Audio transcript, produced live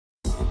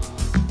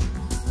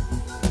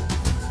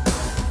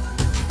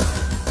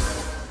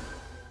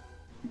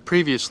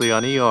Previously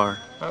on ER.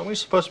 Aren't we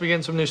supposed to be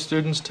getting some new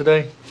students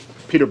today?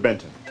 Peter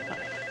Benton.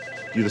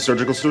 You the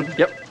surgical student?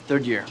 Yep,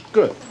 third year.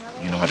 Good.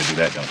 You know how to do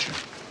that, don't you?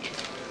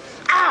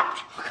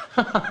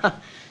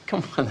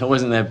 Come on, that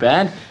wasn't that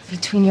bad.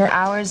 Between your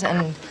hours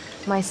and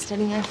my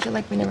studying, I feel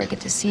like we never get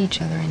to see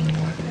each other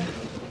anymore.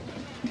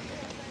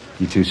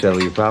 You two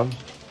settle your problem?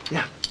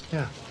 Yeah.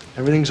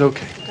 Everything's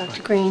okay.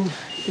 Dr. Green,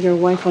 your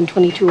wife on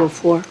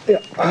 2204.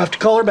 Yeah, I'll have to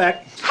call her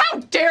back. How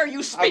dare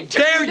you speak to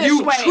me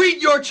this way?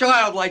 Treat your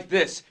child like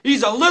this?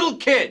 He's a little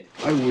kid.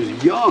 I was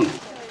young.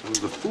 I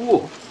was a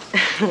fool.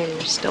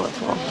 You're still a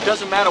fool. It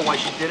doesn't matter why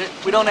she did it.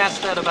 We don't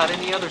ask that about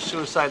any other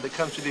suicide that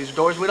comes through these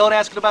doors. We don't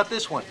ask it about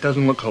this one.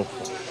 Doesn't look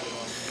hopeful.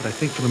 But I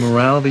think for the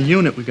morale of the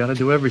unit, we got to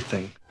do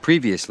everything.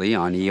 Previously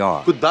on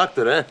ER. Good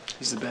doctor, eh?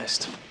 He's the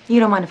best. You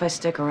don't mind if I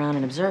stick around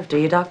and observe, do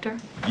you, Doctor?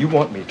 You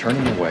want me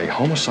turning away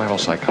homicidal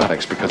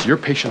psychotics because your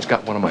patient's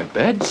got one of my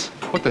beds?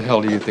 What the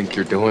hell do you think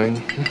you're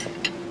doing?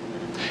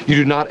 You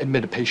do not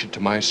admit a patient to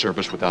my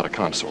service without a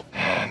consult.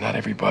 Not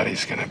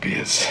everybody's gonna be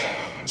as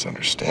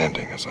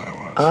understanding as I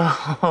was.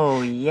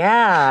 Oh,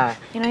 yeah.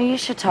 You know, you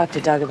should talk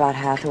to Doug about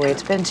Hathaway.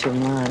 It's been 2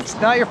 months.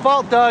 It's not your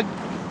fault, Doug.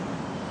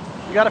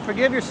 You got to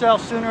forgive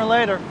yourself sooner or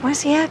later. Why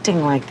is he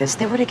acting like this?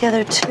 They were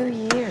together 2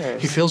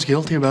 years. He feels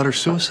guilty about her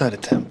suicide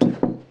attempt.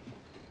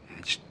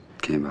 I just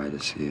came by to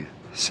see you.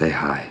 Say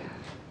hi.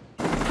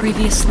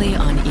 Previously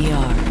on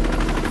ER.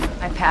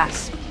 I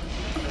pass.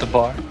 The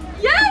bar?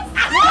 Yes!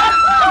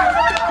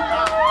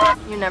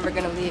 You're never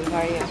gonna leave,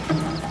 are you?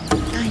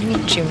 I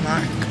need you,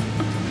 Mark.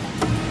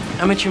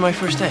 I met you my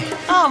first day.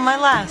 Oh, my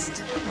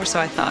last. Or so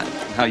I thought.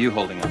 How you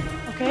holding up?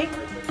 Okay.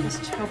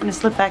 Just hoping to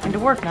slip back into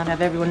work, not have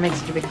everyone make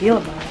such a big deal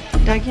about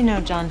it. Doug, you know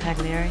John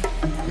Pagliari.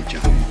 Hey,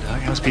 John. Doug,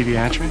 how's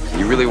pediatrics?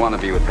 You really want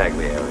to be with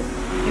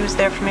Pagliari? He was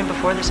there for me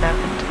before this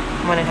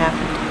happened, when it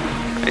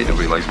happened. Hey,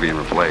 nobody likes being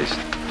replaced.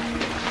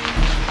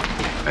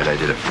 And I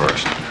did it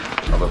first.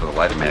 Although for the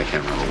life of me, I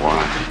can't remember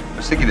why. I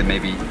was thinking that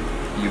maybe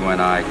you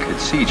and I could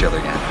see each other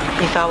again.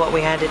 You thought what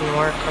we had didn't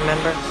work,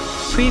 remember?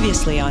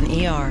 Previously on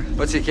ER.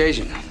 What's the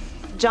occasion?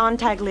 John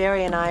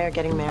Pagliari and I are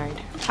getting married.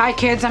 Hi,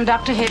 kids. I'm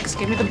Dr. Hicks.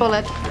 Give me the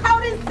bullet.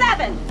 Out in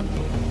 7.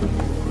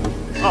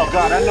 Oh,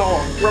 God, I know.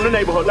 From the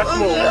neighborhood. Let's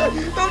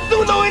move. Don't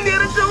do no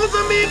Indiana Jones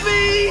on me,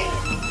 please.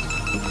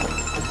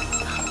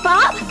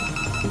 Bob?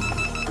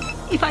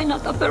 If I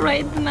not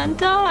operate, the man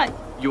die.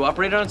 You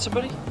operated on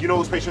somebody? You know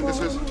whose patient this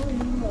is?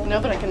 No,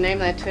 but I can name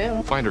that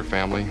too. Find her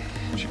family.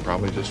 She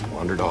probably just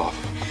wandered off.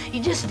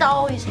 You just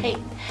always hate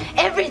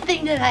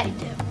everything that I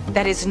do.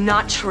 That is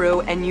not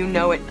true, and you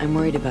know it. I'm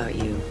worried about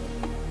you.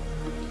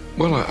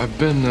 Well, I've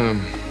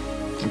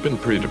been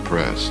pretty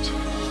depressed.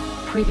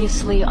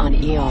 Previously on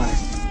ER.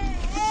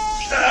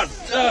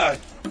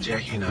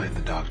 Jackie and I and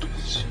the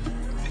doctors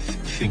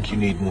think you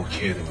need more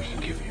care than we can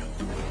give you.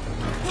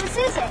 Whose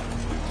is it?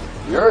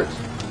 Yours.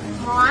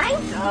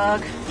 Mine?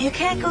 Doug, you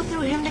can't go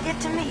through him to get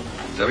to me.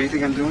 Is that what you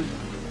think I'm doing?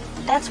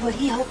 That's what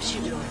he hopes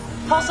you're doing.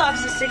 Pulse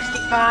ox is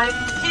 65.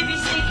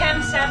 TBC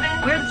Chem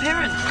 7. We're the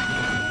parents.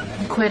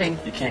 I'm quitting.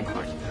 You can't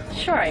quit.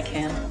 Sure I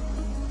can.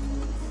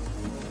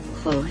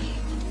 Chloe.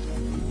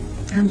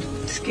 I'm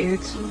scared,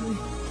 Chloe.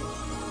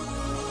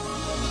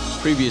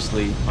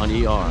 Previously on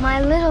ER. My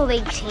Little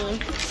League team.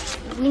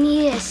 We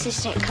need an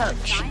assistant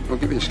coach. Well,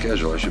 give me a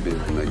schedule. I should be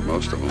able to make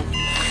most of them.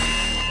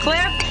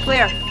 Clear?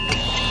 Clear.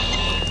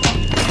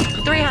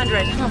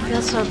 300. I don't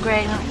feel so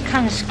great. I'm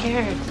kind of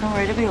scared. Don't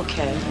worry, it'll be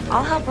okay.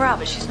 I'll help her out,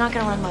 but she's not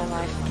gonna run my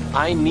life.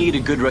 I need a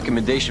good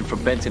recommendation for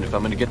Benton if I'm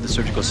going to get the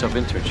surgical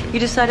sub-internship. You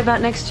decide about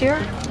next year?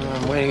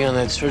 I'm waiting on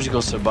that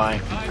surgical sub-I.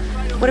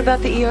 What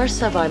about the ER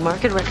sub-I?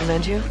 Mark could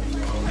recommend you.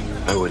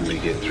 I wouldn't be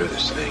getting through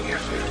this thing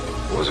if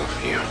it wasn't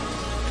for you.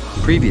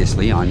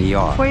 Previously on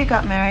ER. Before you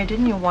got married,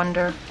 didn't you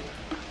wonder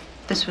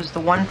if this was the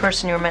one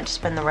person you were meant to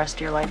spend the rest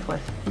of your life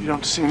with? You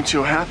don't seem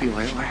too happy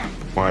lately.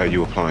 Why are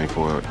you applying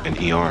for an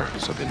ER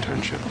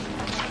sub-internship?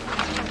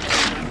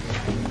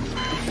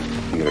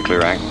 You got a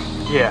clear angle?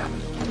 Yeah.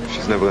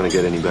 She's never gonna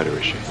get any better,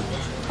 is she?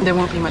 There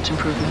won't be much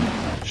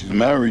improvement. She's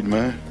married,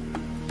 man.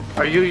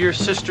 Are you your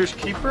sister's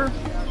keeper?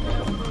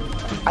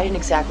 I didn't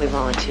exactly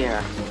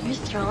volunteer. You're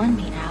throwing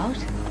me out?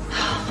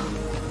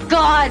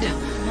 God!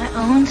 My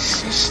own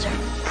sister.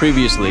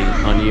 Previously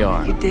on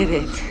ER. You did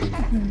it.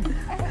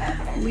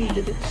 We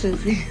did it,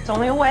 Susie. It's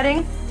only a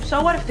wedding.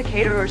 So what if the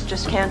caterer's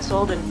just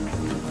canceled and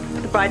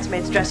the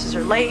bridesmaids' dresses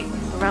are late,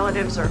 the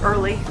relatives are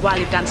early? While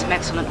you've done some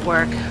excellent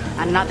work,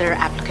 another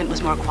applicant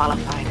was more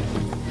qualified.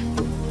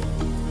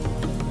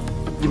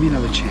 Give me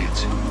another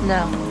chance.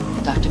 No.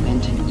 Dr.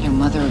 Benton, your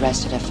mother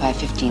arrested at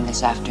 5:15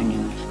 this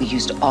afternoon. We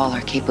used all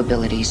our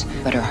capabilities,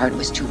 but her heart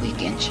was too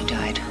weak and she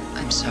died.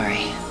 I'm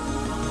sorry.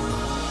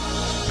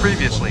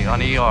 Previously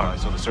on ER.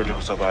 So the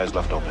surgical sub-I is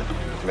left open.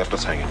 You left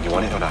us hanging. You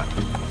want it or not?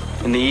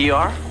 In the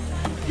ER?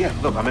 Yeah,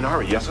 look, I'm in a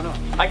hurry. Yes or no?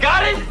 I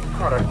got it!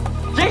 Carter.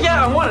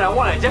 Yeah, I want it.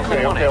 I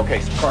definitely want it. Okay,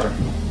 so Carter.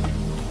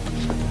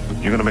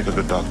 You're gonna make a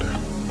good doctor.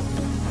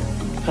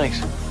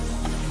 Thanks.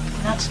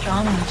 Not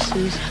strong enough,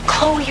 Susie.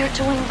 Chloe, you're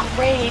doing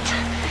great.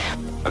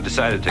 I've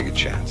decided to take a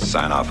chance.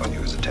 Sign off on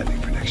you as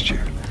attending for next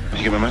year.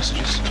 You get my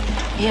messages?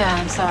 Yeah,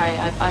 I'm sorry.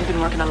 I've been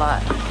working a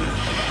lot.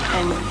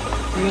 And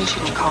you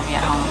shouldn't call me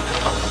at home.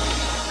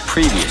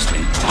 Previously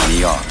on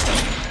ER.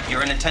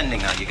 You're an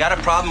attending now. You got a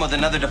problem with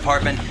another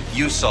department,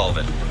 you solve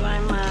it.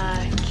 I'm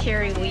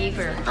Carrie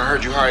Weaver. I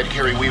heard you hired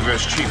Carrie Weaver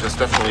as chief. That's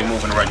definitely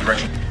moving in the right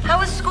direction. How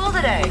was school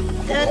today?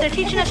 They're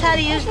teaching us how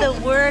to use the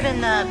Word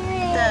and the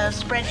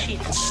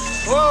spreadsheet.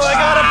 Whoa, I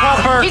got a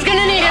puffer. He's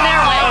gonna need an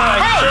airway.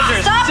 Hey,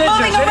 scissors, stop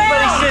moving Anybody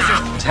around. scissors?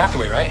 It's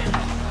Hathaway, right?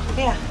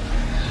 Yeah.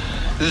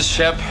 This is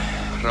Shep.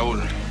 Raul.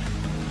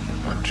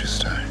 I'm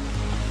just tired.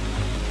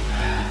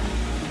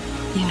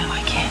 You know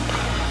I can't.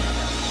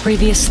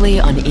 Previously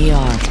on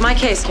ER. It's my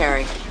case,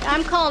 Carrie.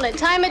 I'm calling it.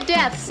 Time of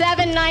death,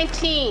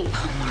 7:19.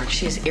 Oh, Mark,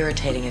 she is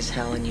irritating as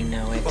hell, and you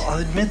know it. Well, I'll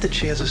admit that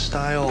she has a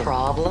style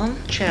Problem?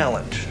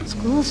 challenge.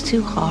 School's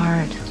too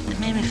hard. It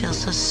made me feel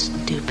so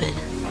stupid.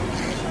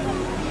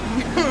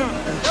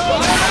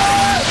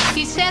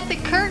 He set the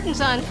curtains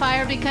on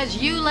fire because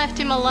you left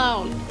him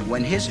alone.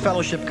 When his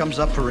fellowship comes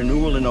up for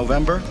renewal in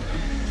November,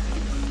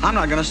 I'm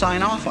not going to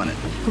sign off on it.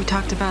 We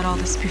talked about all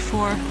this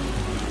before.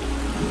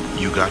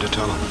 You got to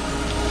tell him.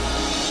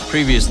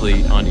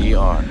 Previously on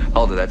ER.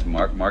 Hulda, that's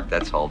Mark. Mark,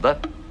 that's Hulda.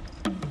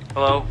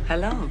 Hello?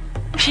 Hello.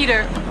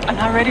 Peter, I'm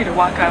not ready to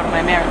walk out of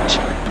my marriage.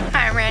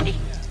 Hi, I'm Randy.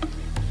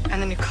 I'm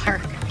the new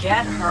clerk.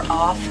 Get her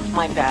off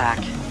my back.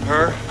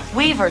 Her?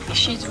 Weaver.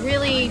 She's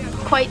really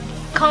quite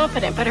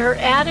competent, but her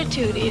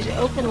attitude is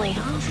openly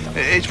hostile.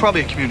 It's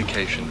probably a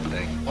communication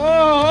thing.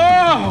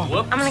 I'm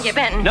gonna get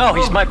Benton. No,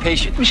 he's my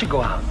patient. We should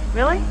go out.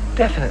 Really?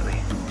 Definitely.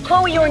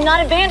 Chloe, you are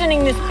not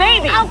abandoning this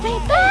baby. I'll be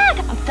back.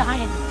 I'm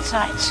dying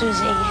inside,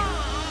 Susie.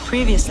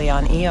 Previously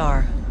on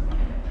ER.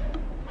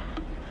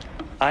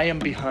 I am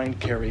behind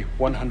Carrie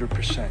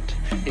 100%.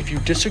 If you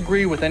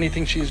disagree with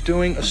anything she's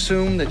doing,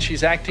 assume that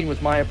she's acting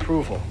with my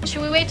approval.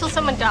 Should we wait till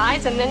someone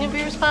dies and then you'll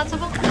be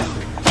responsible?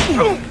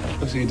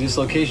 Looks like a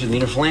dislocation in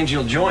the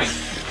interphalangeal joint.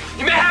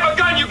 You may have a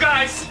gun, you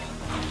guys!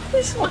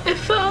 It's my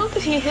fault.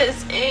 He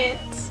has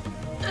AIDS.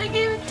 I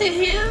gave it to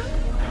him.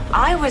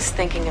 I was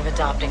thinking of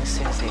adopting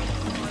Susie.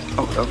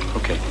 Oh,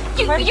 okay.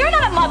 You're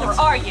not a mother,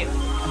 are you?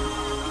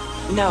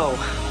 No,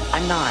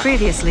 I'm not.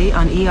 Previously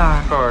on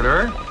ER.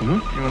 Carter?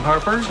 You and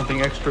Harper? Something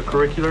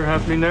extracurricular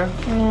happening there?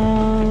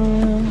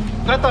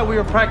 I thought we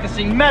were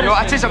practicing medicine. You know,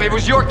 I'll tell you something. It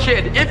was your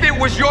kid. If it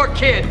was your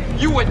kid,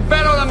 you would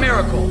bet on a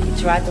miracle. He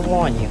tried to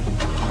warn you.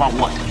 About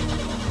what?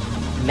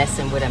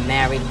 Messing with a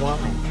married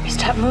woman.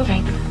 Stop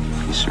moving.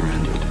 He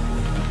surrendered.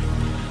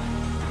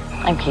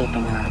 I'm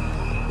keeping her.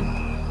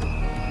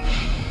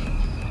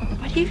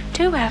 What do you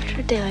do after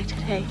a day like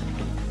today?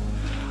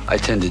 I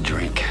tend to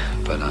drink,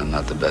 but I'm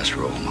not the best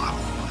role model.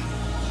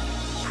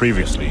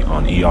 Previously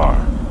on ER.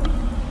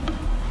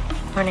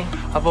 Morning.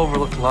 I've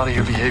overlooked a lot of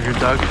your behavior,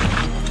 Doug.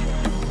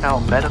 Now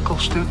a medical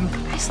student?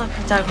 I slept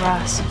with Doug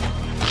Ross.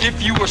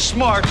 If you were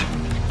smart,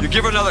 you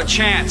give her another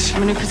chance.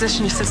 I'm a new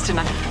physician assistant.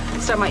 I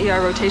start my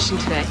ER rotation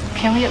today.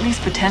 Can we at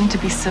least pretend to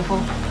be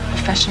civil,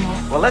 professional?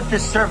 Well, let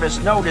this service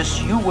notice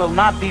you will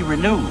not be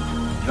renewed.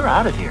 You're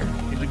out of here.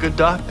 He's a good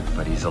doctor.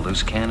 But he's a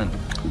loose cannon.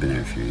 I've been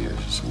here a few years.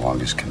 It's the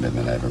longest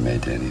commitment I ever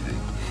made to anything.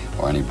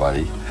 Or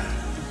anybody.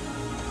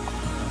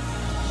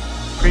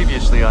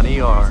 Previously on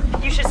ER.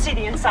 You should see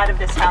the inside of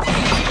this house.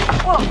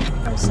 Whoa.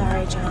 I'm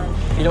sorry, John.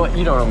 You know what?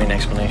 You don't owe me an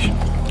explanation.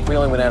 We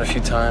only went out a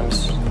few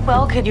times.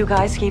 Well, could you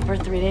guys keep her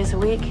 3 days a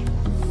week?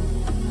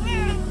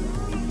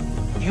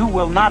 You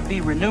will not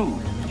be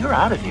renewed. You're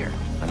out of here.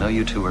 I know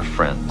you two are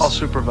friends. I'll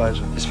supervise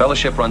him. His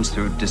fellowship runs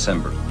through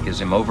December. Gives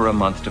him over a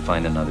month to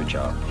find another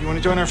job. You want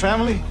to join our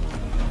family?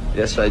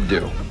 Yes, I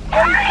do.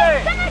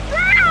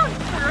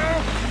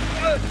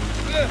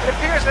 It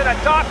appears that a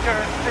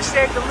doctor has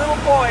saved a little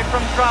boy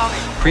from drowning.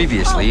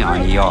 Previously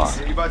on ER.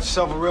 You bought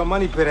yourself a real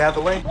money pit,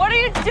 Hathaway. What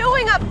are you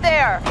doing up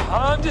there?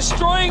 I'm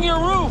destroying your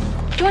roof. Do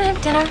you want to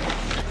have dinner?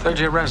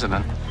 Third-year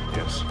resident.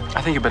 Yes.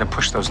 I think you better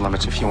push those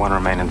limits if you want to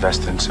remain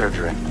invested in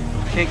surgery.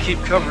 Can't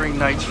keep covering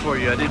nights for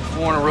you. I did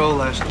 4 in a row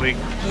last week.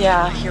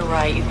 Yeah, you're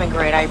right. You've been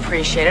great. I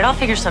appreciate it. I'll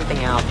figure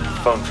something out.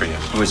 Phone for you.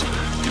 Who is it?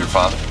 Your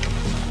father?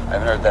 I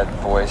haven't heard that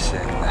voice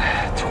in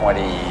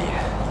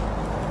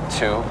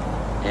 22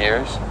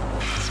 years.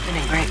 It's been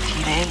a great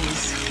few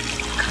days.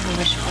 Kind of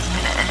wish it wasn't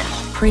gonna end.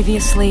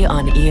 Previously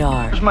on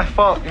ER. It was my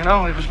fault, you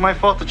know? It was my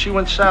fault that she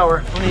went sour.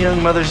 How many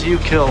young mothers you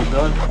killed,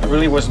 Doug? I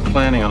really wasn't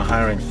planning on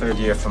hiring third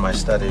year for my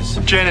studies.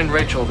 Jen and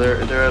Rachel,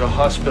 they're at a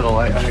hospital.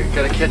 I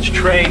gotta catch a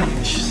train.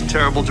 She's a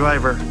terrible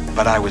driver.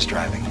 But I was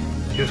driving.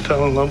 You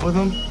fell in love with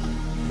him?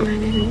 I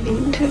didn't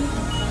mean to.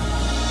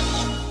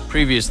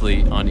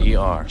 Previously on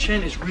ER.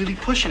 Jen is really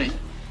pushing it.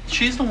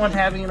 She's the one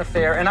having an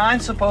affair, and I'm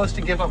supposed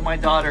to give up my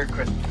daughter at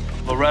Christmas.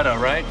 Loretta,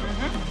 right?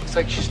 Looks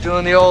like she's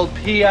doing the old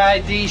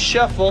PID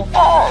shuffle.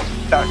 Oh!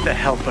 Doctor,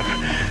 help her.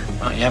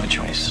 Well, you have a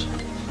choice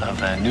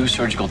of a new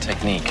surgical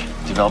technique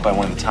developed by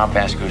one of the top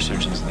vascular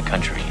surgeons in the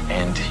country,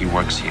 and he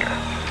works here.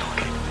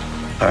 Okay.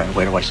 All right,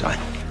 where do I sign?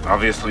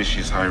 Obviously,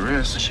 she's high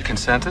risk. She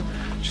consented?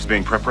 She's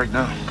being prepped right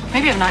now.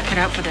 Maybe I'm not cut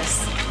out for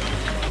this.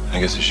 I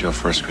guess it's your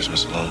first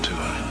Christmas alone, too,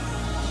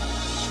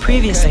 huh?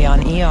 Previously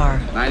on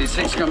ER.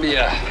 96 is gonna be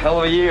a hell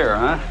of a year,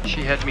 huh?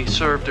 She had me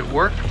served at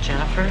work.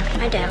 Jennifer?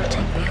 My dad will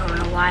take me home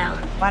in a while.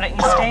 Why don't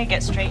you stay,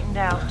 get straightened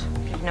out,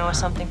 give Noah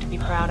something to be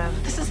proud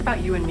of? This is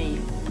about you and me.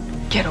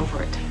 Get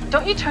over it.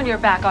 Don't you turn your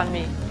back on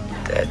me.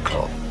 Dad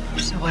called.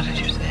 So what did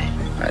you say?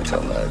 I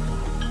told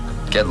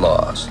him, get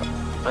lost.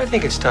 I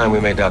think it's time we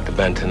made Dr.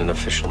 Benton an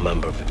official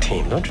member of the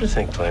team, don't you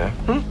think, Claire?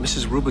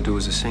 Mrs. Rubidoux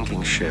is a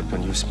sinking ship,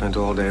 and you've spent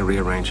all day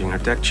rearranging her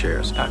deck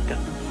chairs. Doctor,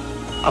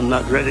 I'm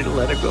not ready to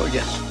let her go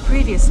yet.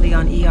 Previously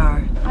on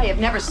ER. I have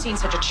never seen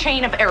such a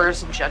chain of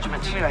errors in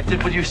judgment. I mean, I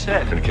did what you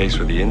said. In a case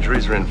where the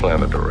injuries are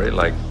inflammatory,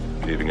 like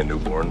leaving a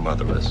newborn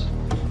motherless.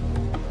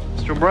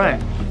 Mr.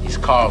 O'Brien. He's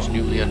Carl's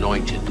newly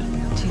anointed.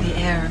 To the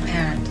heir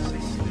apparent.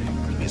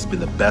 It's been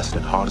the best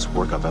and hardest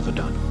work I've ever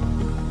done.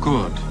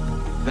 Good.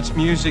 That's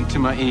music to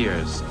my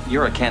ears.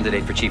 You're a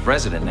candidate for chief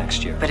resident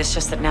next year. But it's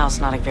just that now it's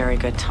not a very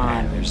good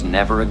time. There's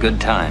never a good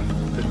time.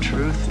 The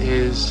truth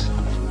is,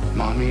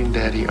 Mommy and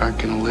Daddy aren't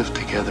gonna live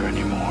together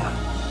anymore.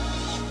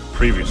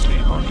 Previously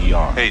on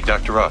ER. Hey,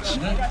 Dr. Ross.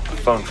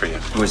 Phone for you.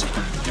 Who is it?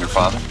 Your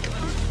father?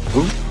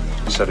 Who?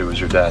 He said it was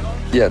your dad.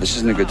 Yeah, this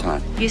isn't a good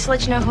time. You used to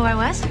let you know who I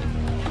was?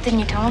 Didn't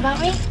you tell him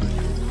about me?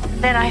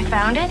 That I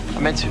found it? I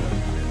meant to.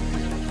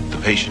 The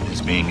patient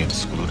is being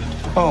excluded.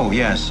 Oh,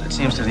 yes. It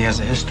seems that he has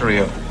a history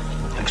of,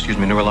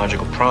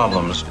 neurological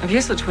problems.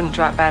 Vucelich wouldn't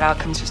drop bad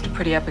outcomes just to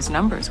pretty up his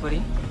numbers, would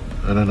he?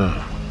 I don't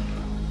know.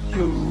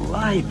 You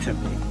lied to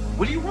me.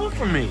 What do you want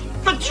from me?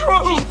 The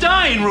truth! She's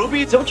dying,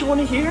 Ruby! Is that what you want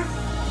to hear?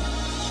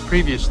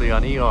 Previously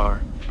on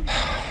ER.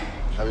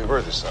 Happy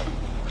birthday, son.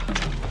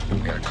 We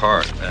got a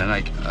card, and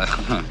I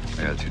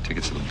got 2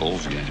 tickets to the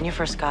Bulls game. When you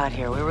first got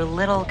here, we were a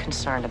little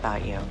concerned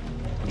about you.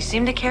 You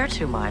seemed to care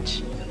too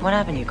much. What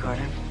happened to you,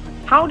 Carter?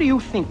 How do you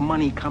think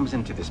money comes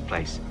into this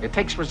place? It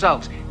takes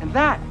results, and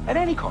that, at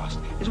any cost,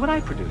 is what I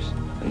produce.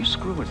 Now you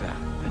screw with that,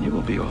 and you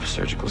will be off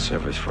surgical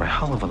service for a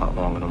hell of a lot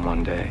longer than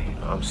one day.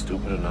 I'm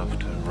stupid enough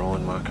to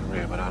ruin my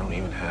career, but I don't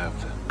even have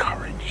the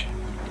courage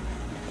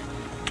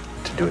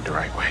to do it the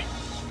right way.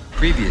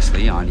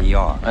 Previously on ER.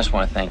 I just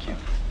want to thank you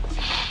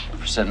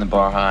for setting the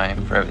bar high,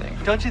 for everything.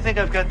 Don't you think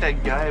I've got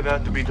that guy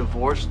about to be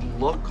divorced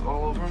look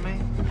all over me?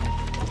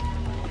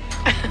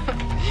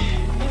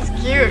 He's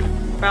cute.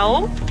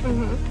 Raoul?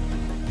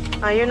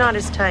 Oh, you're not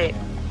as tight.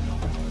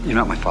 You're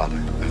not my father.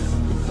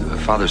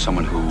 Father's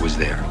someone who was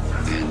there,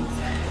 and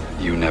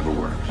you never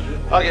were.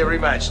 I'll get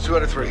rematched, 2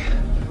 out of 3. All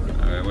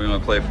right, what do you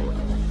want to play for?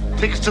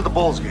 Tickets to the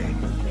Bulls game.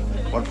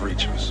 1 for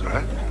each of us, all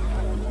right?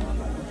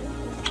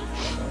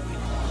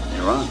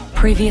 You're on.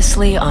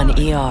 Previously on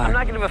ER. I'm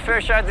not going to have a fair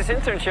shot at this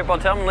internship, I'll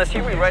tell him, unless he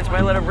rewrites my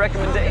letter of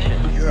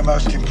recommendation. You're a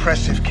most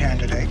impressive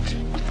candidate,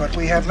 but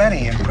we have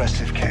many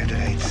impressive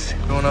candidates.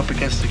 Going up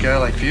against a guy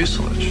like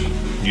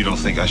Vucelich. You don't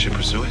think I should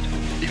pursue it?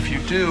 If you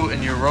do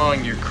and you're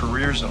wrong, your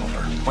career's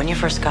over. When you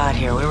first got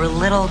here, we were a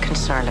little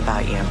concerned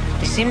about you.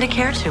 You seemed to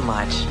care too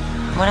much.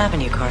 What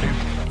happened to you, Carter?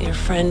 Your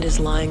friend is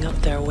lying up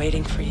there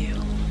waiting for you.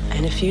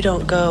 And if you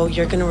don't go,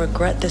 you're gonna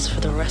regret this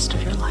for the rest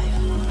of your life.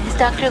 Is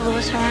Dr.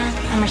 Lewis around?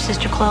 I'm her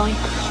sister Chloe.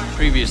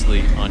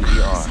 Previously on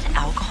ER.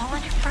 Alcohol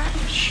in your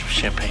breath?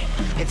 Champagne.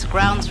 It's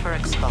grounds for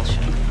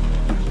expulsion.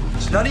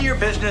 It's none of your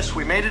business.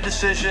 We made a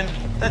decision.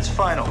 That's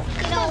final.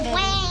 No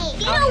way!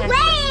 No way!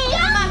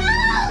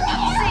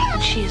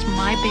 She is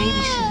my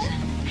baby, Susan.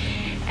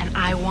 And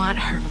I want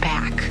her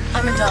back.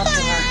 I'm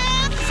adopting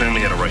her. The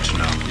family had a right to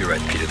know. You're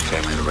right, Peter. The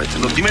family had a right to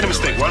know. Look, you made a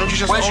mistake. Why don't you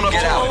just own up to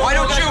it? Why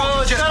don't you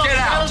just get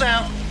out? Settle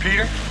down.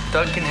 Peter,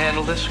 Doug can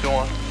handle this. Go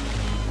on.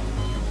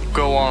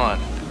 Go on.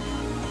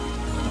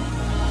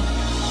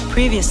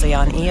 Previously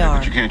on ER.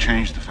 But you can't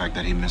change the fact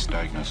that he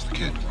misdiagnosed the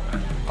kid.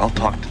 I'll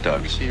talk to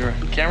Doug. So you're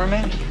a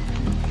cameraman?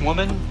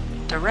 Woman?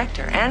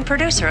 Director and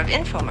producer of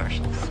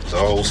infomercials. The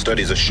whole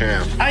study's a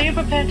sham. Are you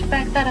prepared to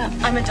back that up?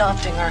 I'm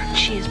adopting her.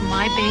 She is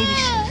my baby,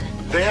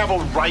 Susan. They have a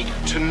right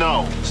to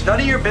know. It's none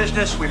of your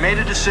business. We made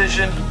a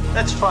decision.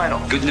 That's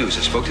final. Good news.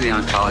 I spoke to the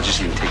oncologist.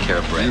 He can take care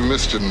of Brad. You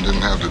missed it and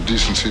didn't have the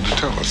decency to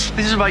tell us.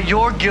 This is about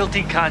your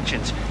guilty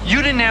conscience.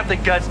 You didn't have the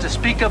guts to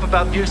speak up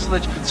about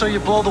Vucelich, so you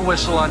blow the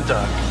whistle on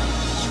Doug.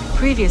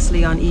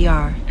 Previously on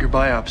ER. Your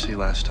biopsy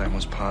last time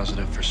was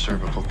positive for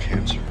cervical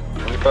cancer.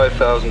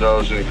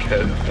 $25,000 in a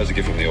kit. That's a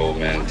gift from the old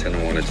man. 10 to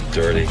 1, it's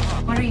dirty.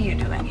 What are you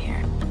doing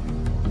here?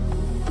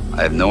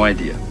 I have no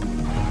idea.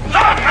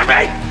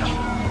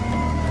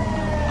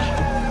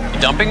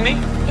 Dumping me?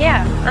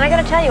 Yeah, and I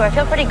gotta tell you, I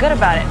feel pretty good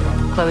about it.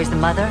 Chloe's the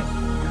mother,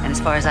 and as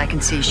far as I can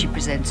see, she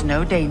presents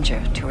no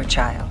danger to her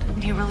child.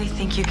 Do you really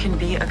think you can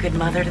be a good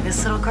mother to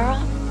this little girl?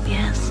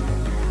 Yes.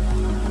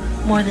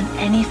 More than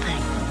anything,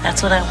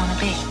 that's what I want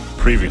to be.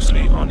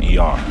 Previously on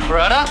ER.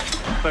 Loretta?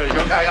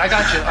 I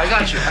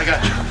got you.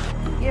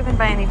 You haven't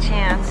by any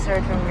chance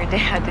heard from your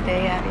dad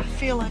today, Abby? I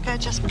feel like I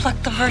just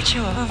plucked the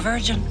virtue of a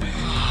virgin.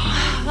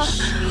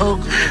 So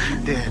glad you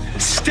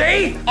did.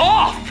 Stay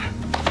off!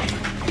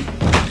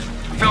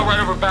 Fell right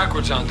over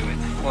backwards onto it.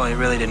 Well, he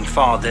really didn't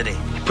fall, did he?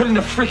 Put in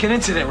a freaking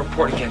incident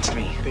report against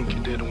me. I think you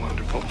did a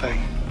wonderful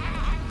thing.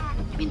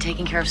 I mean,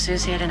 taking care of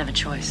Susie, I didn't have a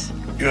choice.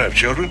 You have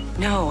children?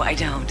 No, I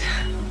don't.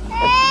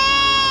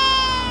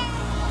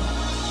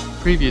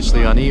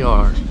 Previously on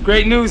ER.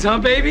 Great news, huh,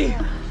 baby?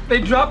 They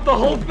dropped the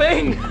whole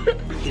thing.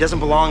 He doesn't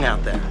belong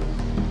out there.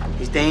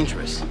 He's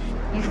dangerous.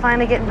 You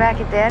finally getting back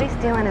at Daddy,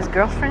 stealing his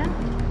girlfriend?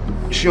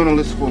 Is she on the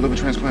list for a liver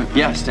transplant?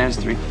 Yeah, status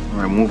 3. All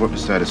right, move up to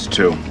status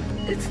 2.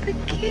 It's the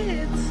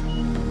kids.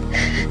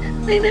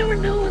 They never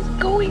know what's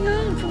going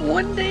on from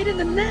one day to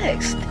the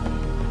next.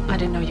 I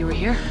didn't know you were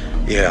here.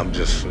 Yeah, I'm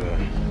just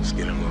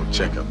getting a little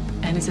checkup.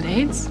 And is it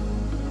AIDS?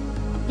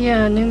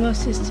 Yeah,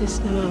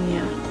 pneumocystis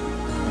pneumonia.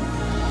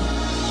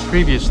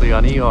 Previously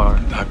on ER.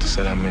 The doctor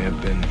said I may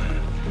have been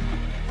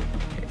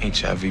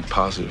HIV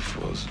positive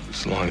for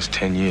as long as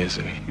 10 years.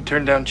 And You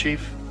turned down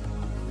Chief?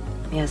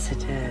 Yes, it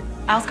did.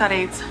 Al's got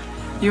AIDS.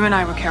 You and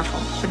I were careful,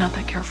 but not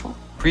that careful.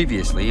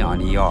 Previously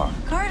on ER.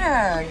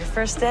 Carter, your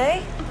first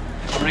day?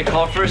 Somebody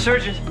call for a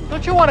surgeon.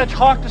 Don't you want to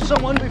talk to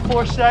someone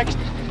before sex?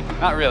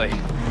 Not really.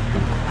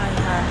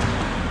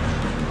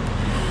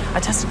 I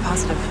tested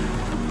positive.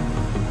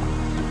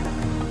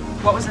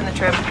 What was in the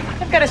trip?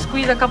 I've got to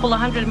squeeze a couple of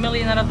 $100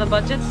 million out of the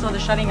budget, so they're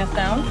shutting us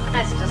down.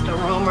 That's just a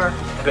rumor.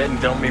 Bet and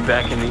dump me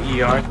back in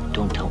the ER.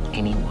 Don't tell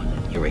anyone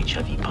you're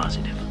HIV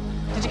positive.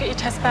 Did you get your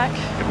test back?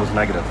 It was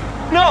negative.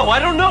 No, I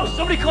don't know.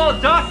 Somebody call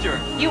a doctor.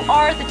 You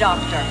are the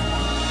doctor.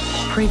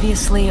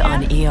 Previously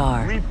on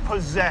ER.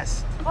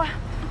 Repossessed. What?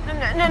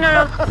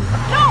 No.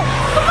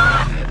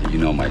 You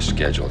know my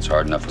schedule. It's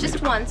hard enough for me Just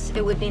to... once,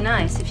 it would be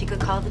nice if you could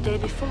call the day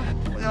before.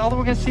 All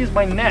we're gonna see is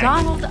my neck.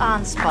 Donald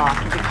Ansbach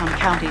has become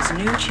county's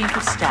new chief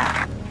of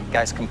staff.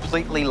 Guy's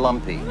completely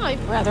lumpy. I'd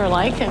rather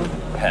like him.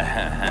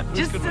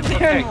 Just sit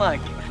there and look.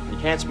 You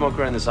can't smoke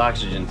around this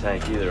oxygen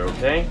tank either,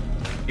 okay?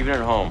 Even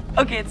at home.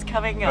 Okay, it's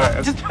coming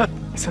up.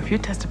 So if you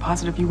tested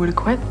positive, you would have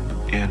quit?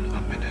 in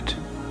a minute.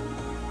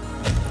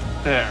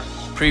 There.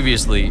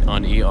 Previously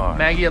on ER.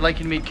 Maggie, I'd like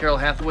you to meet Carol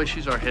Hathaway.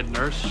 She's our head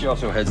nurse. She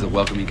also heads the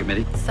welcoming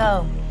committee.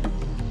 So,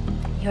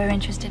 you're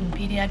interested in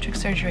pediatric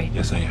surgery?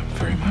 Yes, I am,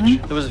 very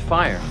much. There was a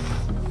fire.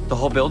 The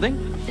whole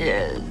building?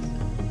 Yes.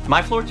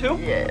 My floor too?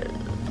 Yes.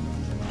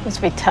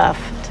 Must be tough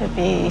to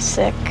be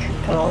sick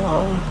and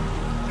alone.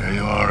 There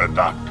you are, a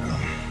doctor.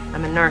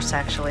 I'm a nurse,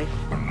 actually.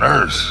 A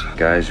nurse.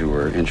 Guys who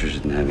are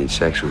interested in having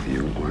sex with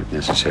you aren't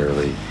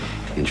necessarily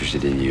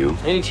interested in you.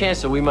 Any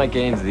chance that we might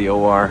get into the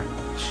OR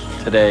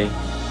today?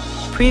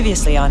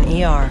 Previously on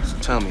ER. So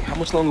tell me, how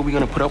much longer are we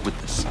gonna put up with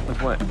this?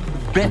 With what?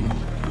 Ben.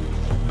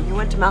 You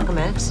went to Malcolm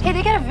X? Hey,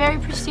 they got a very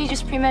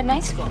prestigious pre-med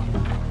night school.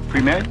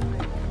 Pre-med?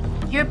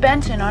 You're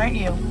Benton, aren't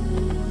you?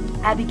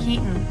 Abby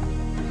Keaton.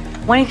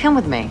 Why don't you come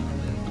with me?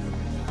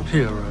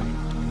 Yeah, right.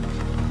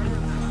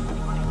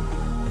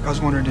 I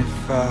was wondering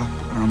if, I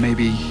don't know,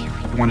 maybe you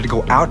wanted to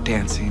go out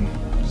dancing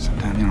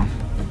sometime, you know,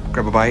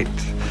 grab a bite.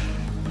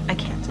 I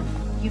can't.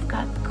 You've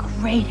got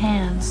great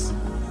hands.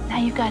 Now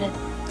you've got to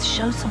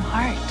show some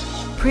heart.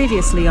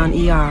 Previously on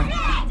ER.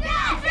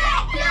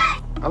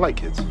 I like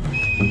kids.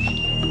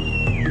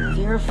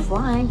 Fear of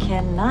flying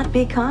cannot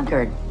be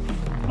conquered.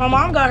 My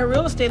mom got her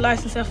real estate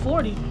license at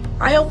 40.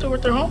 I helped her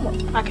with her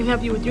homework. I can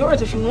help you with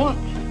yours if you want.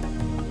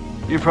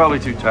 You're probably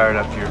too tired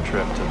after your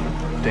trip to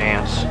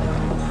dance.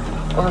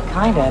 Well,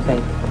 kinda,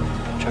 but...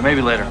 Sure,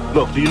 maybe later.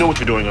 Look, do you know what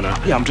you're doing or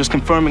not? Yeah, I'm just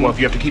confirming. Well, if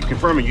you have to keep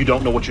confirming you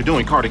don't know what you're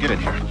doing, Carter, get in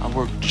here. I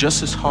work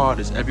just as hard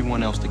as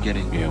everyone else to get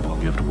in. Yeah, well,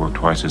 you have to work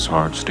twice as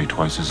hard, stay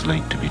twice as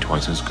late to be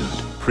twice as good.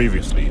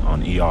 Previously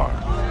on ER.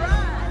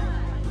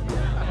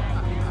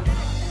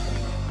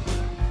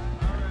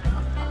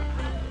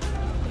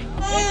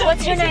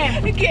 What's your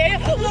name? Gail.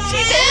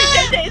 She's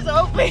every 10 days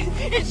old.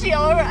 Is she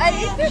all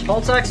right?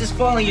 Pulse ox is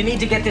falling. You need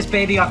to get this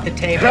baby off the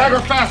table. Grab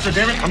her faster,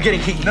 damn it. I'm getting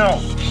heat. No.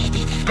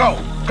 Go.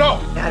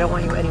 I don't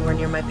want you anywhere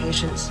near my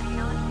patients.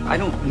 I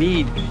don't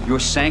need your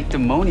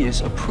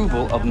sanctimonious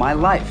approval of my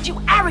life.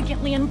 You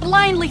arrogantly and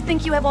blindly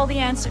think you have all the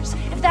answers.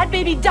 If that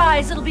baby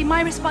dies, it'll be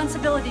my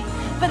responsibility.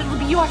 But it'll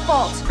be your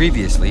fault.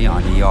 Previously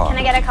on ER. Can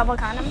I get a couple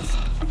condoms?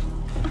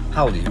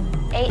 How old are you?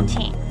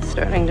 18.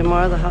 Starting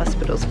tomorrow, the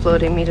hospital's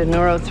floating me to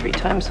neuro 3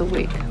 times a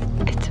week.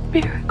 It's a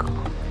miracle.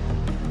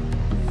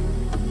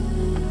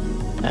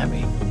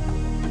 Abby.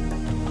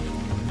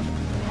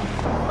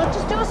 Look,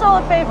 just do us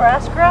all a favor.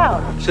 Ask her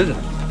out. Susan,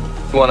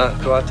 you wanna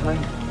go out tonight?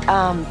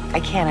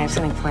 I can't. I have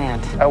something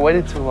planned. I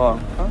waited too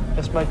long. Huh?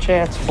 Missed my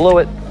chance. Blew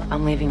it.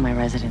 I'm leaving my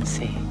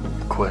residency.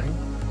 Quitting?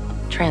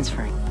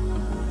 Transferring.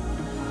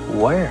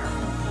 Where?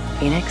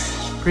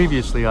 Phoenix.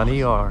 Previously on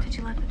ER. Did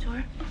you lock the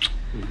door?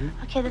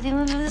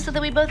 Okay, so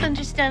that we both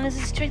understand this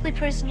is strictly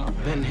personal.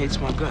 Ben hates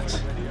my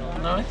guts.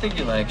 No, I think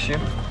he likes you.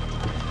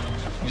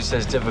 He just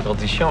has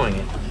difficulty showing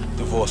it.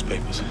 Divorce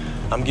papers.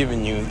 I'm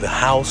giving you the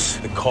house,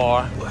 the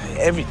car,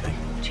 everything.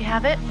 Do you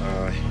have it?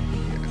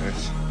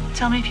 Yes.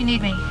 Tell me if you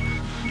need me.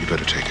 You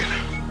better take it.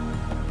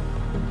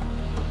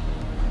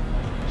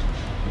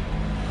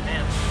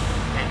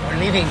 We're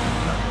leaving.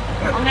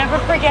 I'll never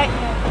forget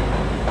you.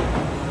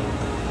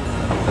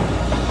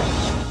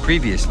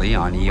 Previously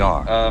on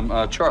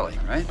ER. Charlie,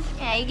 right?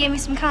 Yeah, you gave me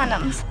some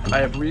condoms. I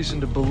have reason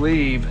to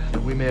believe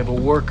that we may have a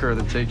worker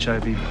that's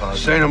HIV positive.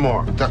 Say no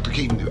more. Dr.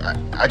 Keaton,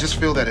 I just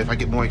feel that if I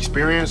get more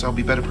experience, I'll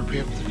be better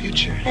prepared for the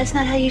future. That's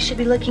not how you should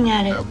be looking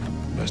at it.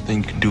 Best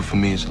thing you can do for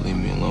me is to leave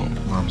me alone.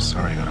 Well, I'm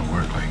sorry, I gotta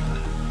work late.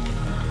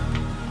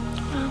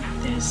 Well,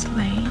 there's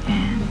late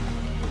and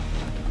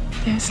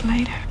there's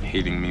later.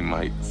 Hating me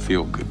might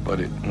feel good,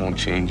 but it won't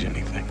change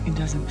anything. It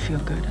doesn't feel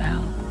good,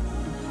 Al.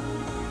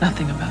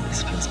 Nothing about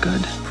this feels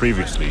good.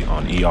 Previously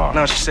on ER.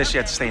 No, she said she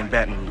had to stay in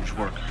Baton Rouge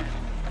working.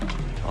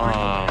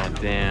 Oh,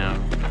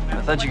 damn.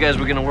 I thought you guys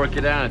were gonna work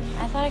it out.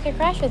 I thought I could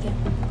crash with you.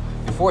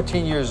 You're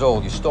 14 years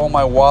old. You stole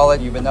my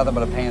wallet. You've been nothing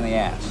but a pain in the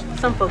ass.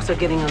 Some folks are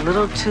getting a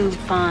little too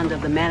fond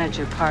of the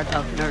manager part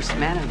of nurse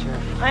manager.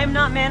 I am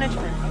not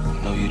management.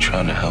 I know you're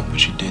trying to help,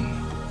 but you didn't.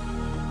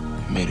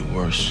 You made it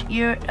worse.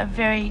 You're a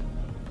very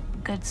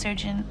good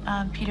surgeon,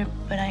 Peter,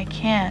 but I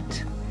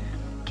can't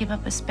give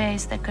up a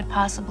space that could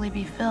possibly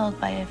be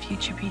filled by a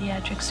future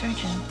pediatric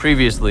surgeon.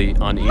 Previously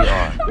on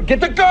ER.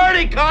 Get the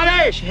guardy,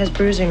 Connie! She has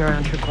bruising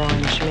around her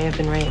groin. She may have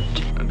been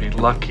raped. I'd be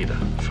lucky to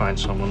find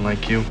someone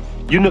like you.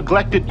 You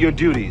neglected your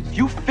duties.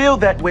 You feel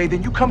that way,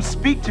 then you come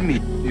speak to me.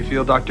 You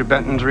feel Dr.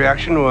 Benton's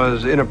reaction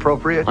was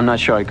inappropriate? I'm not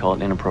sure I'd call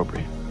it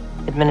inappropriate.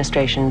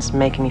 Administration's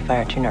making me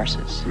fire 2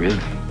 nurses. Really?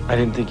 I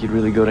didn't think you'd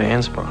really go to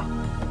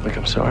Anspaugh. Look,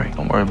 I'm sorry.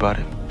 Don't worry about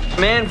it.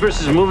 Man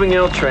versus moving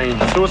L train.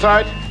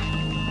 Suicide?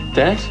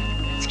 Death?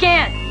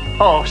 Scan.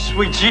 Oh,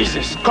 sweet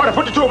Jesus. Carter,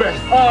 put the tube in.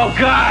 Oh,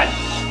 God!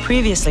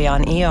 Previously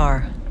on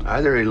ER.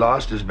 Either he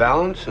lost his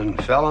balance and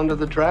fell under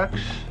the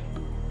tracks,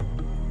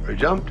 or he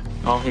jumped.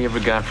 All he ever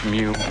got from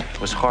you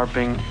was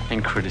harping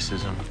and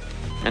criticism.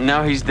 And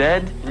now he's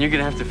dead, and you're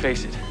gonna have to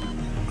face it.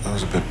 That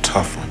was a bit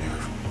tough on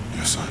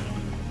your son.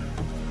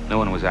 No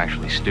one was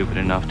actually stupid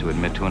enough to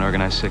admit to an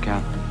organized sick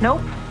count. Nope.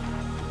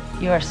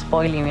 You are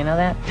spoiling, you know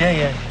that?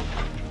 Yeah.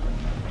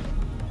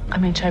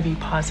 I'm HIV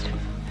positive.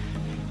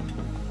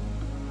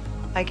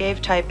 I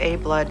gave type A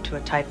blood to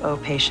a type O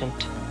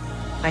patient.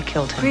 I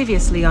killed him.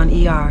 Previously on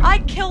ER. I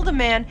killed a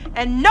man,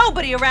 and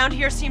nobody around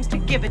here seems to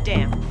give a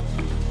damn.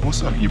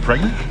 What's up? You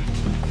pregnant?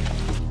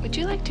 Would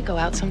you like to go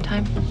out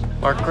sometime?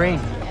 Mark Green.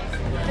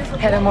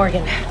 Heather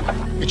Morgan.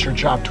 It's your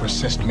job to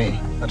assist me.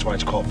 That's why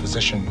it's called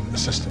physician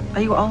assistant.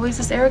 Are you always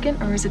this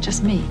arrogant, or is it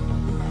just me?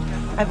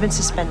 I've been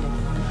suspended.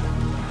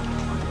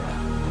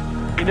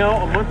 You know,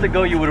 a month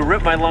ago you would have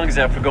ripped my lungs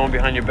out for going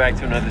behind your back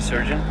to another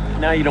surgeon.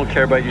 Now you don't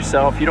care about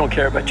yourself. You don't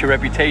care about your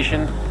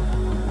reputation.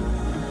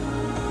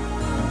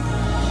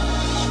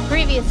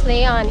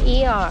 Previously on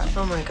ER.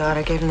 Oh my God,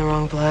 I gave him the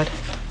wrong blood.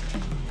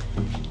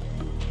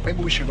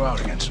 Maybe we should go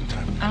out again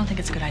sometime. I don't think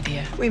it's a good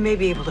idea. We may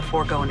be able to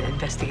forego an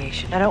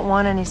investigation. I don't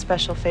want any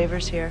special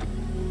favors here.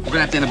 We're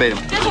gonna have to intubate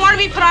him. Doesn't want to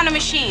be put on a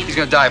machine. He's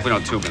gonna die if we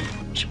don't tube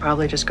him. Should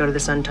probably just go to the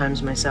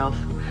Sun-Times myself.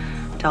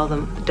 Tell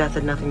them the death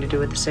had nothing to do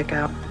with the sick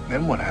out.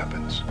 Then what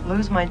happens?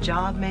 Lose my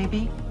job,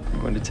 maybe?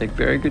 I'm going to take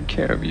very good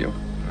care of you.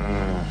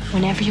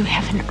 Whenever you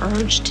have an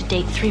urge to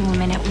date 3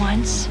 women at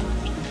once,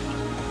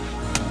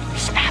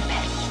 snap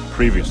it.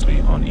 Previously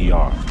on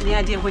ER. Any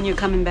idea when you're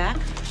coming back?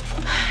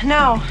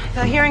 No,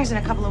 the hearing's in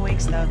a couple of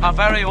weeks, though. Our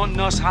very own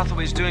Nurse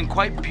Hathaway's doing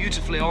quite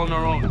beautifully on her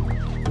own.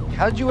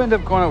 How'd you end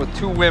up going out with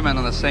 2 women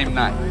on the same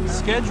night?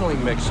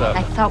 Scheduling mix-up.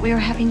 I thought we were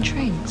having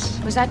drinks.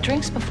 Was that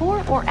drinks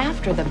before or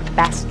after the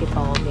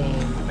basketball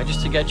game? I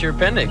just got your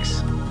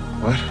appendix.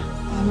 What?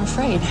 I'm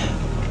afraid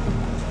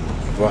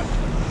What?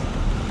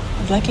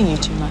 of liking you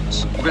too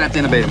much. We're gonna have to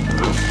intubate him.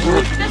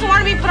 Doesn't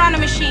want to be put on a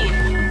machine.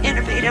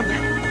 Innovate him.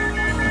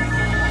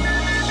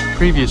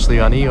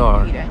 Previously on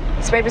ER.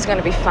 This baby's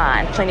gonna be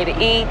fine. Plenty to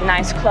eat,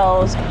 nice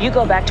clothes. You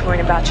go back to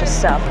worrying about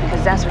yourself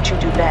because that's what you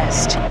do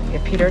best.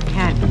 If Peter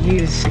can't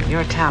use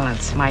your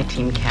talents, my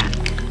team can.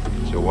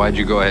 So why'd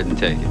you go ahead and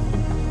take it?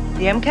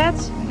 The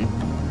MCATs?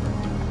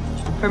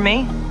 For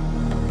me?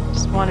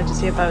 Just wanted to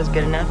see if I was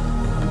good enough.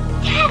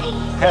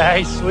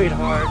 Hey,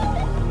 sweetheart.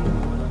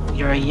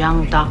 You're a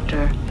young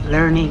doctor,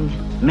 learning,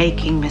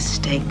 making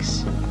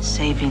mistakes,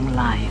 saving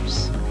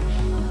lives.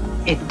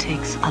 It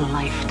takes a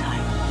lifetime.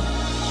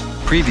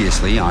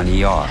 Previously on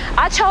ER.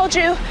 I told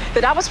you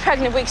that I was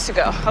pregnant weeks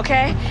ago,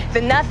 okay?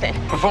 Then nothing.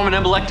 Perform an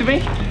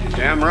embolectomy?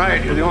 Damn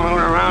right. You're the only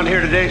one around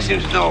here today who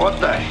seems to know what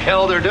the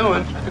hell they're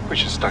doing. I think we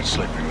should start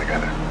sleeping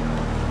together.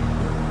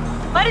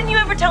 Why didn't you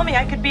ever tell me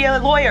I could be a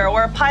lawyer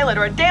or a pilot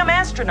or a damn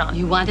astronaut?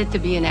 You wanted to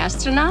be an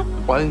astronaut?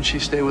 Why didn't she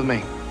stay with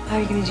me? How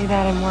are you gonna do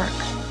that in work?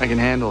 I can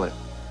handle it.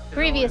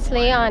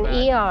 Previously on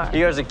ER.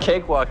 ER's a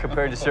cakewalk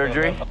compared to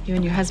surgery. You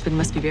and your husband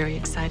must be very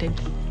excited.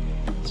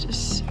 It's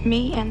just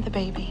me and the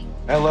baby.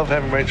 I love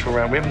having Rachel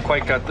around. We haven't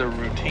quite got the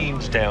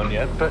routines down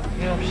yet, but,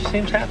 you know, she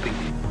seems happy.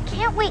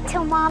 Can't wait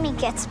till Mommy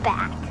gets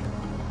back.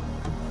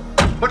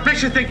 What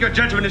makes you think your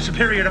judgment is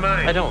superior to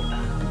mine? I don't.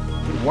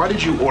 Why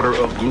did you order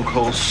a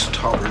glucose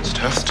tolerance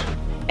test?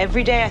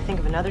 Every day I think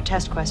of another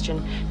test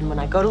question, and when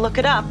I go to look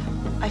it up,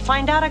 I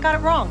find out I got it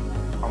wrong.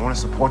 I want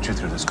to support you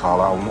through this,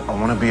 Carla. I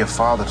want to be a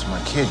father to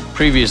my kid.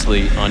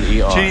 Previously on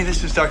ER. Jeannie,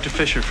 this is Dr.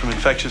 Fisher from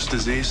Infectious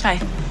Disease. Hi.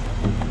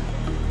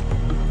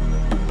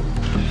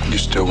 You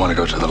still want to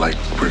go to the lake?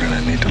 We're going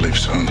to need to leave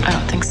soon. I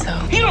don't think so.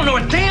 You don't know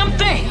a damn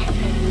thing.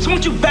 So why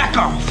don't you back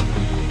off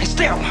and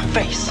stay on my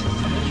face?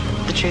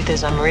 The truth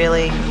is, I'm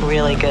really,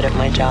 really good at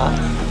my job.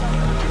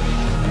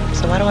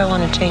 So why do I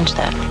want to change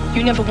that?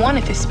 You never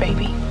wanted this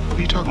baby. What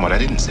are you talking about? I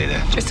didn't say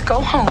that. Just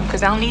go home,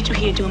 because I don't need you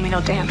here doing me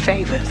no damn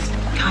favors.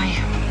 Hi.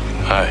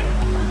 Hi.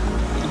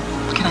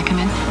 Can I come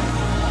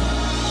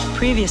in?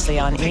 Previously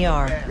on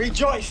ER.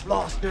 Rejoice,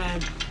 lost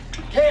man.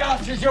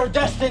 Chaos is your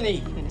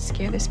destiny. I'm gonna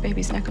scare this baby.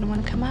 He's not gonna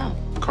want to come out.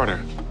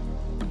 Carter,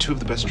 two of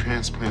the best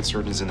transplant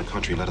surgeons in the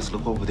country. Let us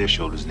look over their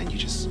shoulders, and then you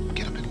just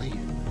get up and leave.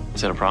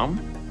 Is that a problem?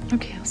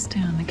 Okay, I'll stay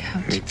on the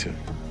couch. Me too.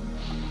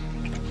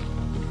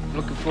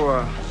 Looking for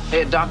a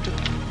head doctor?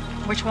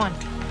 Which one?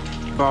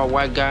 Bald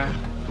white guy,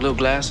 little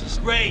glasses.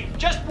 Ray,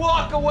 just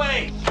walk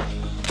away.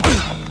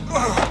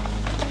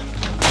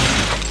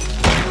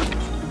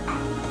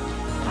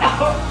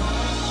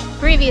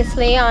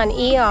 Previously on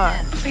ER.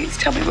 Please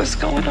tell me what's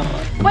going on.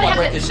 What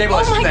happened? Disable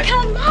us. Oh my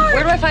God, Mark!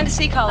 Where do I find a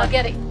C-collar? I'll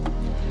get it.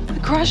 The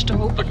garage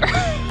door opener.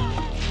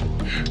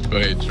 Go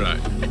ahead, try.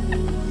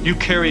 You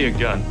carry a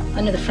gun.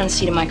 Under the front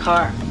seat of my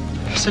car.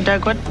 So,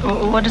 Doug,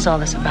 what is all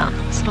this about?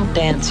 This little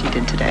dance you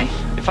did today.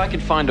 If I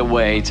could find a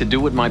way to do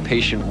what my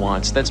patient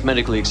wants that's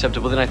medically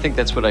acceptable, then I think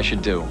that's what I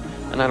should do.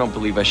 And I don't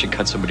believe I should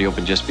cut somebody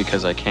open just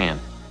because I can.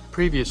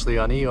 Previously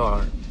on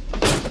ER.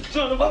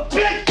 Son of a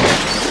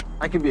bitch!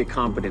 I can be a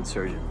competent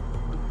surgeon.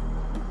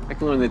 I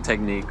can learn the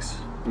techniques,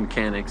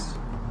 mechanics.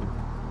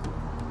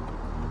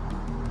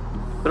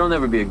 But I'll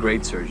never be a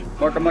great surgeon.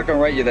 Mark, I'm not gonna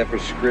write you that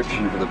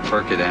prescription for the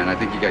Percodan. I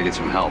think you gotta get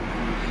some help.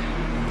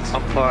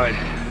 I'm fine.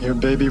 Your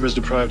baby was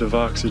deprived of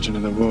oxygen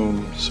in the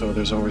womb, so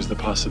there's always the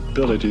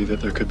possibility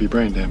that there could be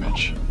brain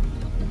damage.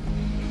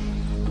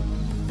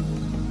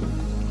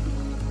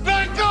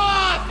 Back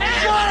off!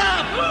 Shut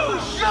up!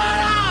 Shut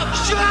up!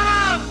 Shut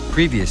up!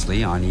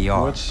 Previously on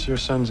ER. What's your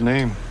son's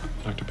name,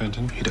 Dr.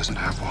 Benton? He doesn't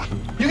have one.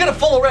 You get a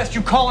full arrest,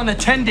 you call an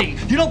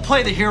attendee. You don't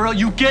play the hero,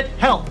 you get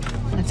help.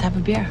 Let's have a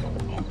beer.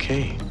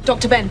 Okay.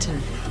 Dr.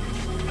 Benton.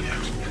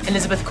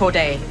 Elizabeth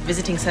Corday,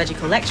 visiting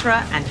surgical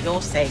lecturer and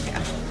your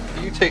savior.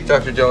 You take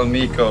Dr.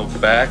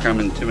 Delamico back. I'm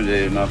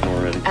intimidated enough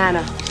already.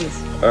 Anna,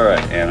 please. All right,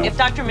 Anna. If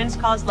Dr. Mintz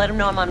calls, let him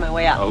know I'm on my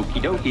way out.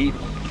 Okie dokie.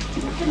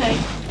 Good night.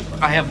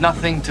 I have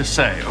nothing to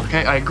say,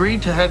 okay? I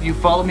agreed to have you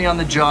follow me on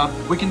the job.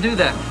 We can do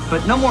that,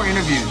 but no more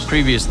interviews.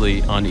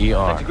 Previously on ER.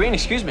 Dr. Green,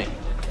 excuse me.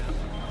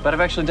 But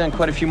I've actually done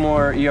quite a few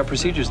more ER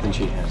procedures than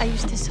she has. I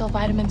used to sell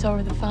vitamins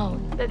over the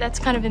phone. That's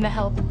kind of in the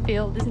health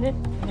field, isn't it?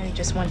 You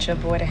just want your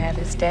boy to have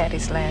his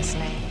daddy's last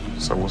name.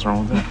 So what's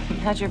wrong with that?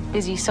 How's your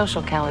busy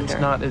social calendar?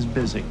 It's not as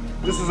busy.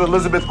 This is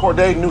Elizabeth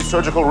Corday, new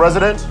surgical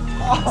resident.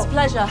 It's a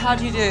pleasure. How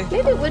do you do?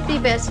 Maybe it would be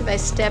best if I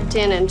stepped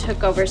in and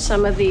took over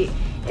some of the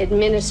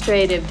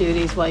administrative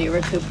duties while you're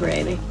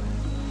recuperating.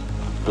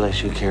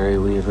 Bless you, Carrie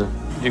Weaver.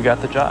 You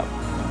got the job.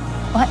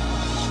 What?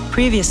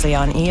 Previously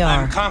on ER.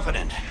 I'm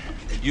confident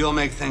that you'll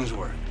make things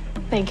work.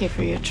 Thank you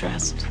for your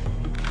trust.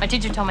 My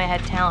teacher told me I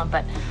had talent,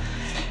 but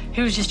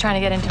he was just trying to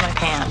get into my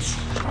pants.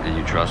 And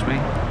you trust me?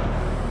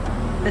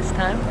 This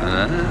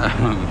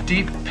time?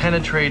 Deep,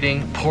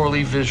 penetrating,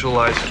 poorly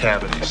visualized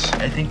cavities.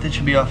 I think that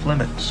should be off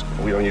limits.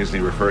 We don't usually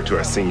refer to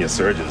our senior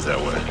surgeons that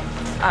way.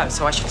 Oh,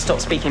 so I should stop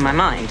speaking my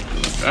mind.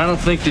 I don't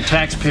think the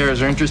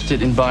taxpayers are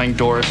interested in buying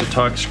doors to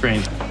talk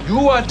screen.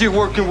 You out there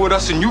working with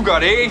us and you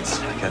got AIDS?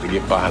 I got to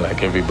get by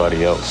like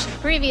everybody else.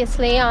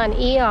 Previously on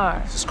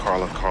ER. This is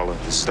Carla.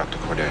 This is Dr.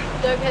 Corday.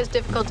 Doug has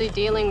difficulty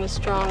dealing with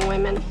strong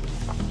women.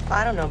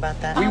 I don't know about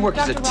that. We work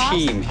as a Dr. Ross?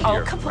 team here,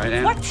 Oh, come right, on.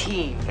 Anna? What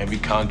team? Every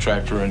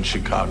contractor in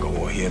Chicago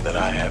will hear that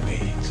I have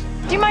AIDS.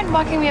 Do you mind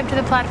walking me up to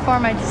the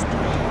platform? I just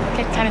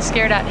get kind of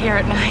scared out here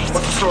at night.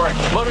 What's the story?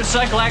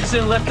 Motorcycle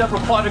accident, left upper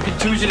quadrant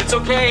contusion. It's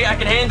okay, I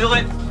can handle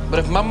it. But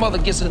if my mother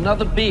gets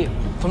another bill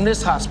from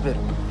this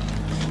hospital,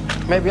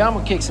 maybe I'm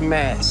gonna kick some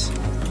ass.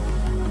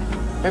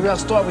 Maybe I'll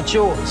start with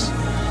yours.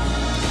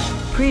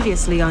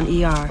 Previously on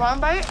ER. Want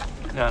a bite?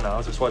 No,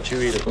 I'll just watch you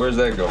eat it. Where's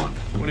that going?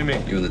 What do you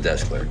mean? You and the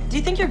desk clerk. Do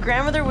you think your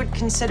grandmother would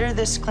consider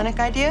this clinic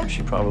idea?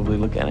 She'd probably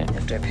look at it.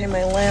 After I pay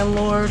my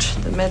landlord,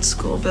 the med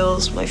school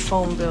bills, my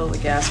phone bill, the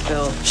gas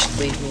bill, should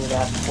leave me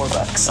about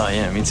 $4. Oh,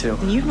 yeah, me too.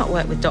 And you've not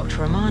worked with Dr.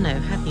 Romano,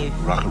 have you?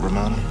 Rocket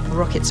Romano?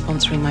 Rocket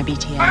sponsoring my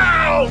BTA.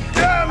 Ow!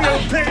 Damn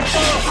you,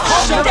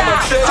 bitch! Shut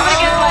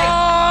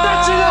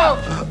That's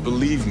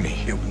Believe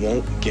me, it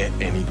won't get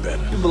any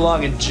better. You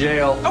belong in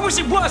jail. I wish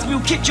it was me who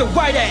kicked your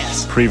white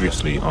ass.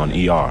 Previously on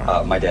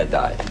ER. My dad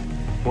died.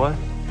 What?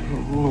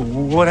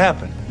 What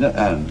happened?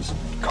 It was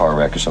a car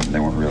wreck or something. They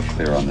weren't real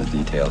clear on the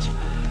details.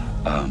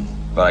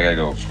 But I gotta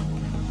go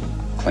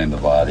claim the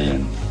body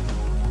and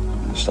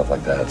stuff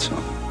like that, so.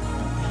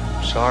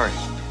 Sorry.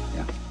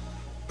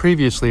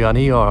 Previously on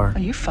ER. Are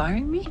you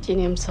firing me?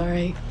 Jeannie, I'm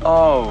sorry.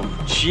 Oh,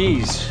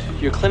 jeez.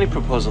 Your clinic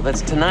proposal,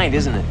 that's tonight,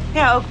 isn't it?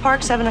 Yeah, Oak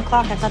Park, 7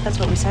 o'clock. I thought that's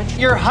what we said.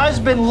 Your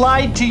husband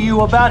lied to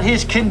you about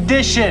his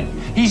condition.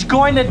 He's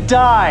going to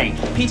die.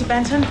 Peter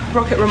Benton,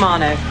 Rocket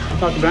Romano.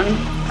 Dr. Benton?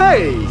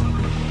 Hey!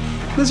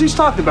 Lizzie's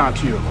talked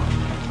about you.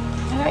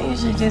 I don't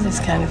usually do this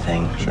kind of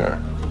thing. Sure.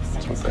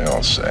 That's what they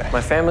all say.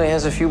 My family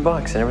has a few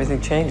bucks and everything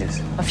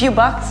changes. A few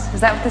bucks? Is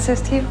that what this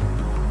is to you?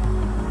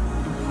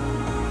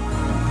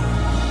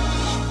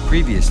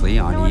 Previously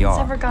on No one's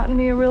ER. ever gotten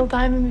me a real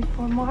diamond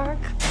before, Mark.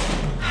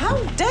 How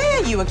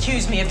dare you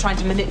accuse me of trying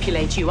to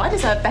manipulate you? I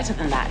deserve better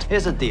than that.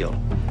 Here's the deal.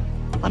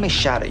 Let me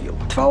shadow you.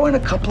 Throw in a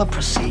couple of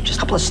procedures, a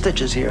couple of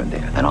stitches here and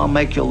there, and I'll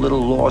make your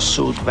little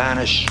lawsuit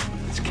vanish.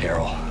 It's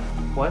Carol.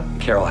 What?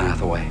 Carol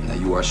Hathaway. Now,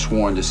 you are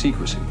sworn to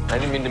secrecy. I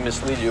didn't mean to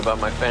mislead you about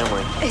my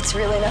family. It's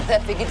really not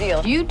that big a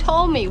deal. You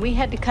told me we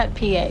had to cut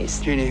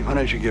PAs. Jeannie, why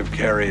don't you give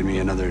Carrie and me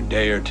another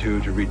day or two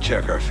to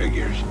recheck our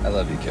figures? I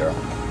love you, Carol.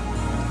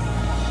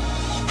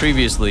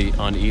 Previously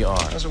on ER.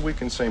 How's a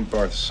week in St.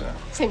 Bart's sound?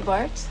 St.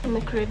 Bart's in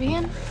the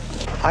Caribbean?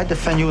 I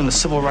defend you in the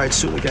civil rights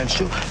suit against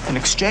you. In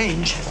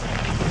exchange,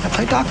 I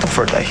play doctor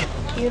for a day.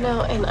 You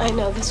know, and I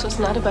know this was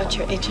not about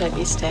your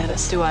HIV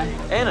status. Do I?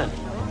 Anna,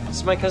 this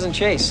is my cousin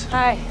Chase.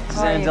 Hi. This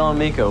is Anna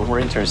Delamico. We're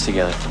interns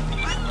together.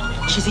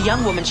 She's a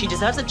young woman. She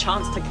deserves a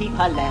chance to keep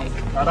her leg.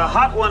 Got a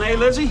hot one, eh,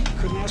 Lizzie?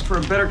 Couldn't ask for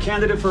a better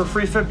candidate for a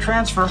free FIP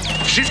transfer.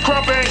 She's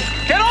crumping!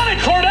 Get on it,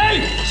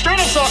 Corday!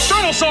 Sternal saw!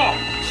 Sternal saw!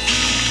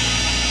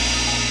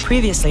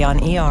 Previously on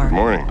ER. Good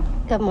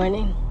morning. Good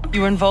morning.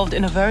 You were involved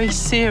in a very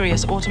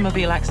serious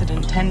automobile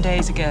accident 10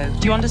 days ago.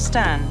 Do you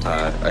understand?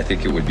 I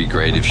think it would be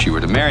great if she were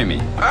to marry me.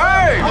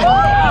 Hey!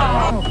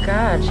 Oh,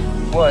 God.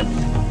 What?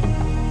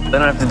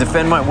 Then I have to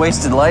defend my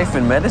wasted life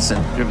in medicine.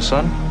 You have a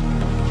son?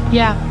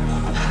 Yeah.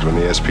 When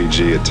the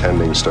SPG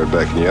attendings start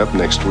backing you up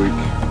next week,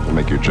 it'll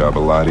make your job a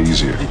lot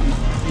easier.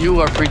 You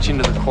are preaching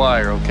to the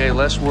choir, okay?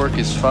 Less work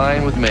is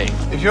fine with me.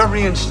 If you're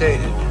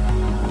reinstated,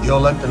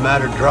 you'll let the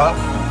matter drop?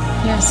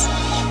 Yes.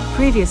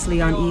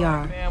 Previously on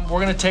ER. Ma'am, we're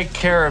gonna take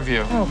care of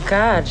you. Oh,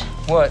 God.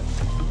 What?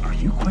 Are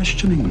you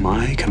questioning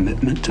my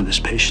commitment to this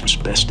patient's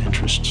best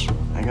interests?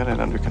 I got it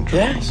under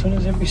control. Yeah, so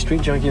does every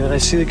street junkie that I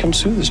see that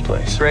comes through this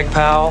place. Greg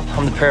Powell,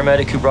 I'm the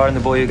paramedic who brought in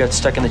the boy who got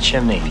stuck in the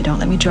chimney. If you don't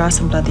let me draw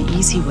some blood the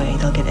easy way,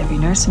 they'll get every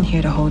nurse in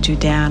here to hold you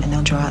down, and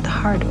they'll draw it the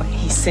hard way.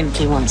 He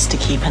simply wants to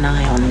keep an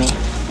eye on me.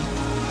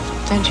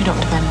 Don't you,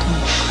 Dr.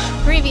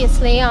 Benton?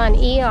 Previously on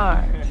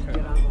ER.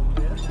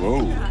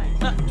 Whoa.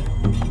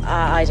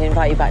 I'd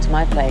invite you back to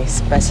my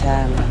place, but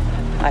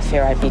I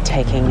fear I'd be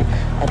taking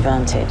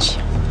advantage.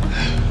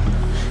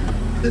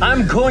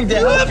 I'm going to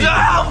help you.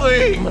 Help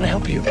me! I'm gonna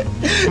help you.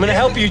 I'm gonna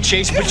help you,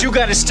 Chase, but you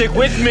gotta stick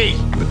with me.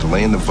 But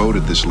delaying the vote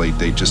at this late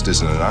date just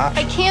isn't an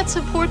option. I can't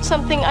support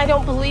something I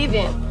don't believe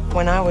in.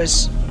 When I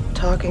was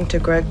talking to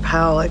Greg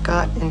Powell, it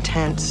got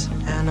intense,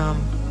 and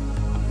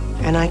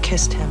I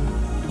kissed him.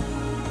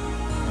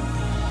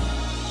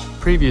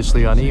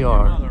 Previously on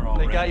ER.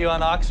 They got you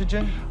on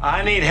oxygen?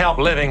 I need help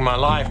living my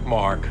life,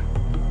 Mark.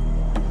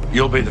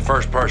 You'll be the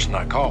first person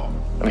I call.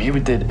 I mean, he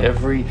did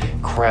every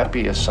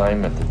crappy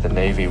assignment that the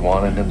Navy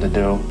wanted him to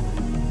do.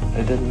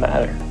 It didn't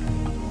matter.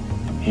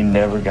 He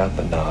never got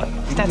the nod.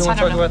 You want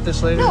to talk about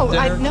this later? No,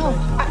 I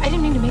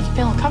didn't mean to make you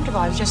feel uncomfortable.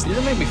 I was just... You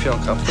didn't make me feel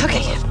uncomfortable.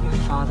 Okay. Your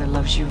father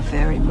loves you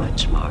very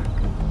much, Mark.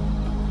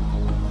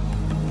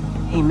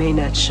 He may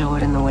not show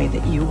it in the way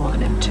that you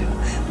want him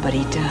to, but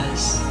he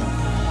does.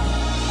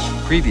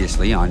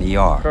 Previously on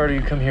ER. Carter,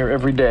 you come here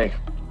every day.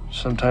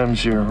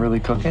 Sometimes you're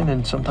really cooking,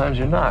 and sometimes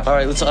you're not. All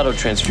right, let's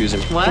auto-transfuse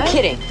him. What? You're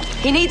kidding.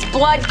 He needs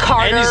blood,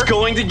 Carter. And he's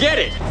going to get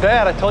it.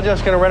 Dad, I told you I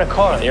was going to rent a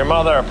car. Your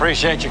mother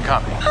appreciates your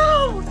company.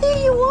 Oh,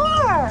 there you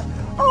are.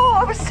 Oh,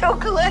 I was so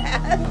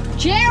glad.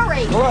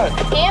 Jerry! What?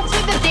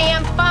 Answer the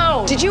damn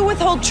phone. Did you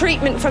withhold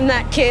treatment from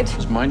that kid? It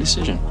was my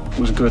decision. It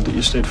was good that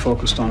you stayed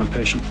focused on a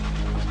patient.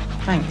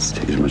 Thanks.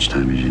 Take as much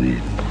time as you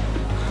need.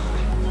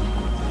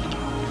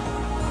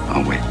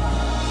 I'll wait.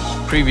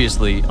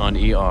 Previously on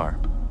ER.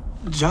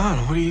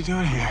 John, what are you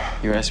doing here?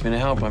 You asked me to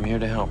help. I'm here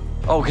to help.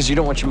 Oh, because you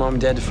don't want your mom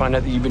and dad to find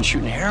out that you've been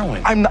shooting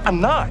heroin.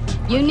 I'm not.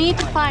 You need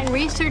to find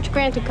research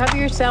grant to cover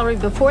your salary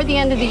before the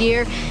end of the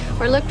year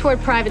or look toward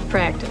private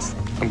practice.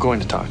 I'm going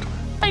to talk to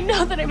her. I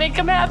know that I make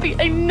him happy.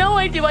 I know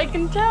I do. I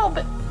can tell,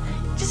 but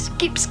he just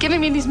keeps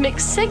giving me these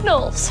mixed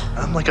signals.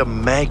 I'm like a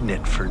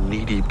magnet for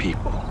needy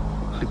people.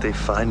 Like they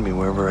find me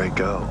wherever I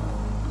go.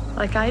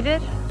 Like I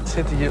did?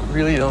 Cynthia, you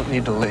really don't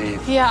need to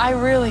leave. Yeah, I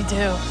really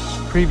do.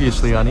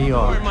 Previously on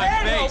ER.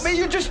 Help me,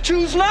 you just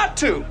choose not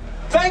to.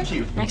 Thank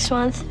you. Next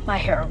month, my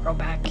hair will grow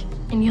back,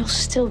 and you'll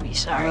still be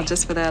sorry. Well,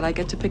 just for that, I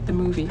get to pick the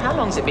movie. How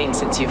long's it been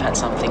since you've had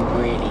something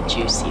really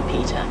juicy,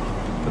 Peter?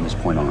 From this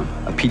point on,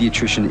 a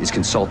pediatrician is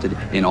consulted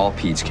in all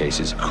peds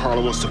cases.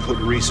 Carla wants to put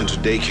Reese into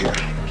daycare.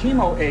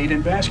 Chemo aid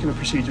in vascular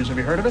procedures. Have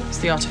you heard of it? It's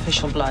the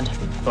artificial blood.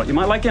 Thought you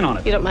might like in on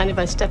it. You don't mind if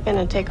I step in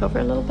and take over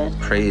a little bit?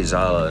 Praise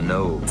Allah,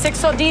 no.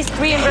 6 ODs,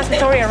 3 in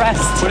respiratory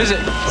arrest. What is it?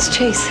 It's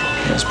Chase. He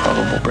has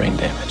probable brain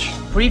damage.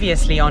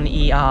 Previously on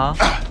ER.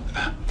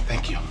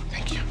 Thank you.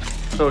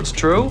 So it's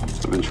true?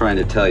 I've been trying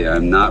to tell you,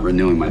 I'm not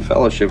renewing my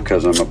fellowship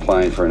because I'm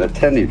applying for an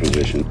attending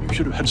position. You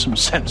should have had some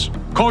sense.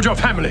 Called your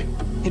family.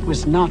 It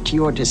was not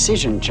your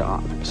decision,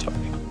 John. Sorry.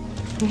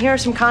 And here are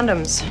some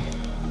condoms.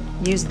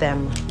 Use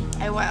them.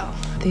 I will.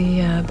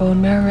 The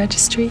bone marrow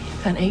registry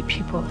found 8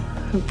 people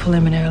who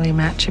preliminarily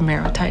match your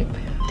marrow type.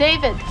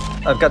 David.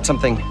 I've got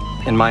something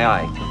in my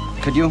eye.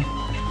 Could you?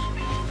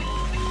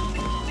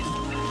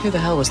 Who the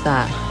hell was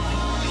that?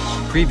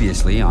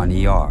 Previously on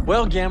ER.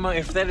 Well, Gamma,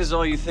 if that is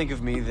all you think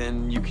of me,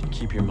 then you can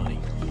keep your money.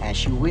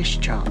 As you wish,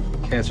 John.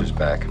 Cancer's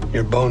back.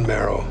 Your bone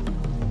marrow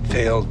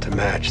failed to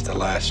match the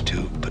last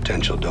 2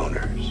 potential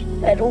donors.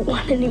 I don't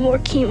want any more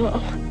chemo.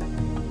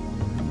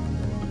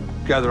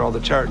 gather all the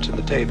charts and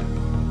the tape.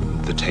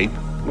 The tape?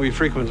 We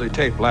frequently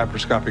tape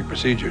laparoscopic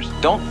procedures.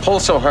 Don't pull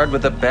so hard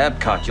with the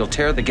Babcock. You'll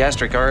tear the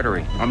gastric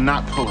artery. I'm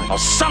not pulling. Oh,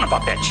 son of a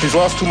bitch! He's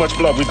lost too much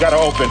blood. We've got to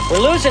open. We're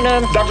losing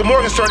him. Dr.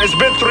 Morgenstern, it's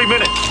been 3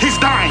 minutes. He's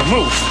dying.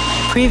 Move.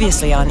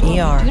 Previously on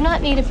ER. Do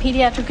not need a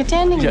pediatric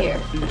attending here.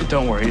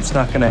 Don't worry, it's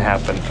not gonna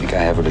happen. I think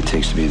I have what it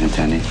takes to be an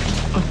attending.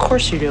 Of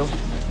course you do.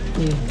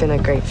 You've been a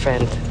great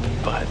friend.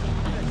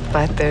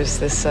 But there's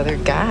this other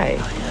guy.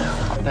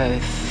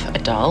 Both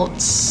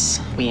adults.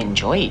 We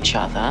enjoy each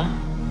other.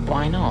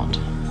 Why not?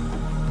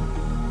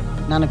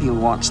 None of you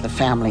wants the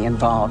family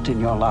involved in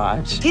your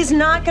lives. He's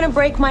not gonna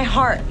break my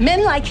heart.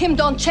 Men like him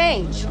don't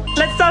change.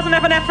 Let's start an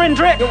epinephrine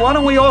drip. Why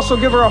don't we also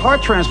give her a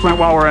heart transplant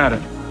while we're at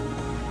it?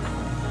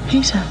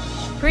 Peter.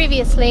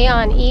 Previously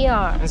on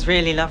ER. It was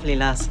really lovely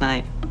last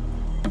night.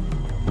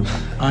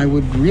 I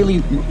would really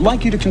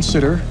like you to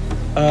consider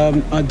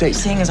a date.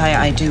 Seeing as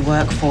I do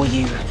work for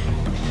you,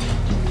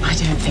 I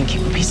don't think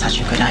it would be such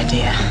a good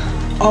idea.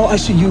 Oh, I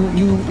see.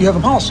 You have a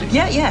policy.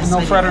 Yeah, yes.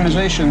 No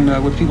fraternization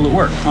with people at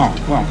work. Oh,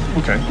 well,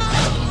 okay.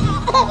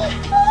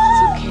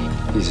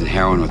 He's in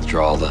heroin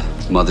withdrawal. The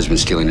mother's been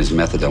stealing his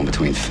methadone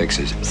between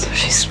fixes. So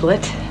she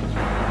split?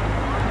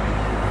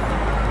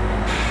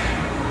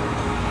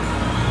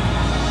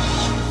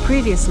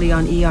 Previously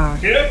on ER.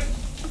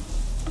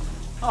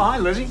 Oh, hi,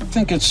 Lizzie. I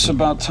think it's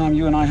about time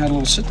you and I had a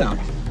little sit-down.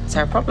 Is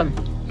there a problem?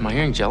 Am I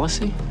hearing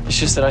jealousy? It's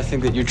just that I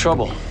think that you're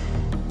trouble.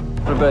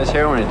 What about his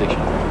heroin addiction?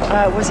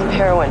 It wasn't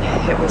heroin.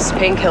 It was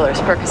painkillers,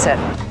 Percocet.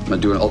 I'm gonna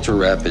do an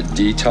ultra-rapid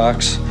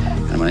detox,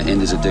 and I'm gonna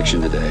end his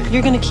addiction today.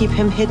 You're gonna keep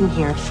him hidden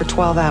here for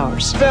 12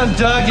 hours. Found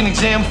Doug in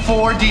exam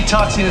 4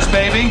 detoxing his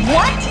baby.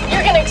 What?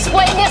 You're gonna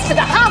explain this to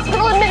the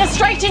hospital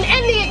administration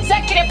and the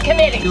executive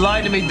committee. You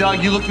lied to me,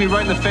 Doug. You looked me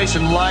right in the face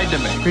and lied to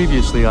me.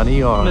 Previously on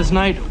ER. Ms.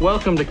 Knight,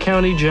 welcome to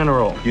County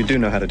General. You do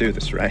know how to do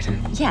this, right?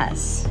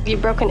 Yes.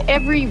 You've broken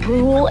every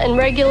rule and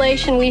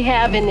regulation we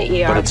have in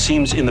the ER. But it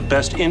seems in the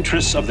best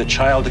interests of the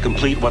child to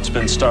complete what's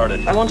been started.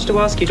 I wanted to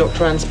ask you,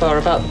 Dr. Anspar,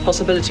 about the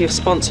possibility of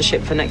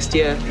sponsorship for next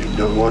year. You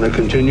don't want to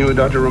continue with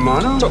Dr.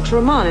 Romano? Dr.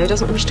 Romano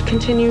doesn't wish to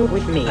continue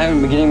with me. I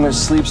haven't been getting much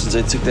sleep since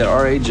I took that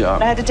RA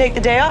job. I had to take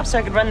the day off so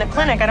I could run the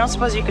clinic. I don't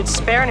suppose you could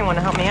spare anyone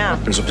to help me out.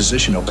 There's a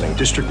position opening.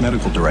 District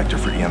Medical Director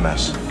for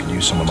EMS. Could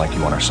use someone like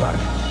you on our side.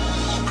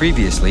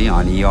 Previously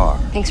on ER.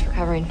 Thanks for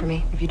covering for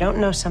me. If you don't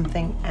know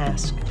something,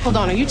 ask. Hold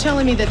on, are you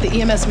telling me that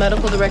the EMS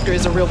medical director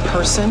is a real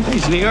person?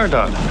 He's an ER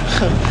doctor.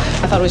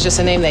 I thought it was just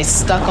a name they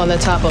stuck on the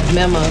top of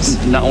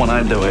memos. Not when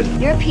I do it.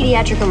 You're a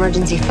pediatric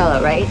emergency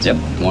fellow, right? Yep,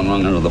 one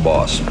rung under the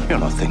boss. You're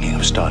not thinking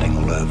of starting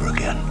all over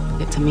again.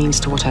 It's a means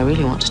to what I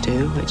really want to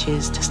do, which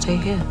is to stay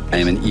here. I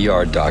am an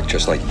ER doc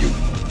just like you.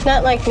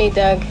 Not like me,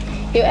 Doug.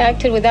 You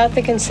acted without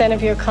the consent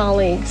of your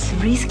colleagues.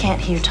 Reese can't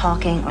hear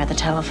talking or the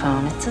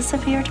telephone. It's a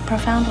severe to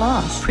profound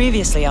loss.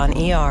 Previously on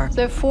ER.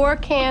 There are 4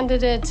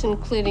 candidates,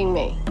 including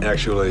me.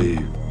 Actually,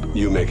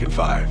 you make it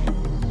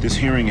 5. This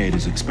hearing aid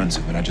is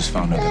expensive, and I just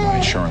found out that my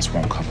insurance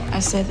won't cover. I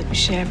said that we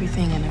share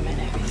everything and I'm in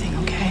everything,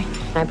 okay?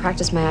 I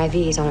practice my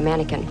IVs on a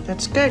mannequin.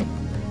 That's good.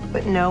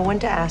 But know when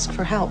to ask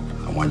for help.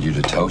 I want you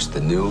to toast the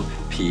new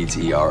Peds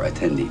ER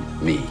attending,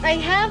 me. I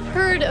have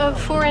heard of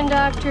foreign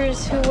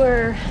doctors who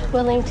were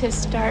willing to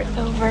start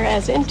over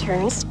as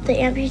interns. They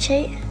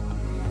amputate?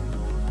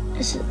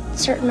 Is it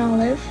certain I'll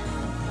live?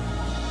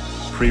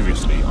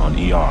 Previously on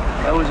ER.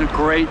 That was a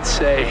great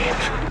save.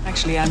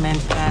 Actually, I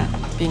meant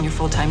being your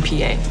full-time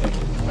PA.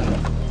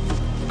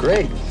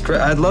 Great.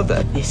 I'd love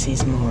that. This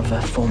is more of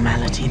a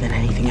formality than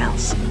anything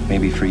else.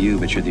 Maybe for you,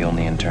 but you're the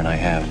only intern I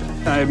have.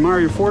 I admire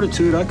your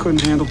fortitude. I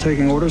couldn't handle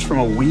taking orders from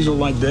a weasel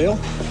like Dale.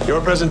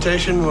 Your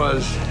presentation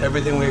was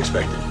everything we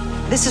expected.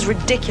 This is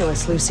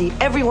ridiculous, Lucy.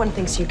 Everyone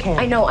thinks you can.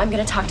 I know. I'm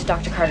going to talk to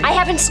Dr. Carter. I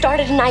haven't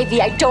started an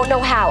IV. I don't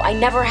know how. I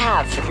never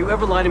have. If you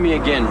ever lie to me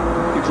again,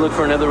 you can look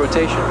for another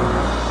rotation.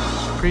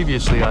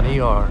 Previously on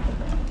ER.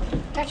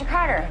 Dr.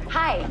 Carter,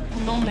 hi.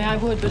 Normally I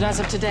would, but as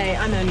of today,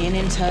 I'm only an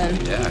intern.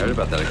 Yeah, I heard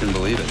about that. I couldn't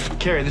believe it.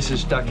 Carrie, this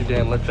is Dr.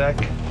 Dan Litvak.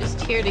 Just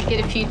here to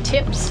get a few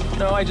tips.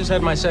 No, I just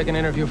had my second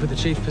interview for the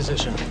chief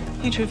position.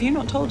 Peter, have you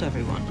not told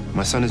everyone?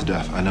 My son is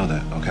deaf. I know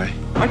that, okay?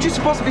 Aren't you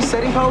supposed to be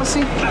setting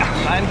policy?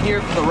 I'm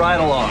here for the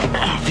ride-along.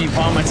 If he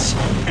vomits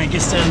and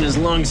gets down in his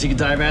lungs, he could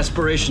die of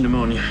aspiration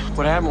pneumonia.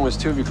 What happened was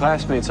 2 of your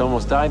classmates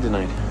almost died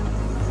tonight.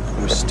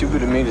 It was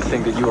stupid of me to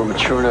think that you were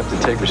mature enough to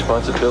take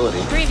responsibility.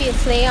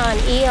 Previously on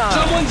ER.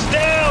 Someone's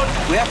down!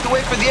 We have to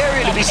wait for the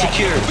area to be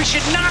secured. We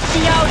should not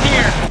be out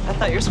here! I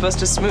thought you were supposed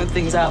to smooth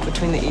things out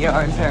between the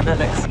ER and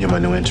paramedics. You're my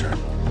new intern.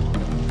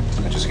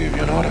 I just gave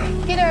you an order.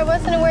 Peter, I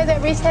wasn't aware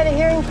that Reese had a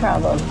hearing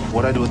problem.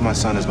 What I do with my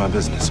son is my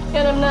business.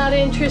 And I'm not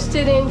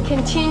interested in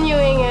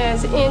continuing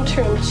as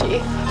interim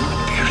chief.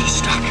 Beauty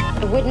stuck.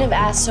 I wouldn't have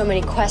asked so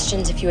many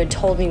questions if you had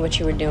told me what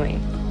you were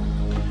doing.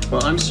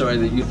 Well, I'm sorry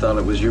that you thought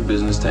it was your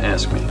business to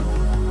ask me.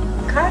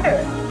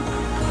 Carter,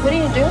 what are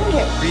you doing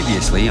here?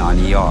 Previously on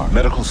ER.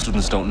 Medical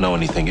students don't know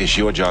anything. It's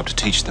your job to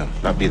teach them,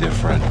 not be their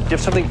friend. Do you have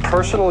something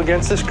personal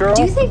against this girl?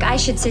 Do you think I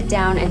should sit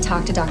down and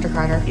talk to Dr.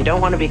 Carter? You don't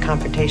want to be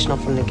confrontational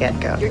from the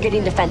get-go. You're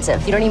getting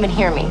defensive. You don't even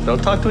hear me.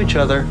 Don't talk to each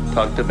other.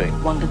 Talk to me.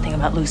 One good thing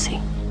about Lucy.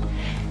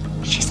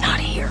 She's not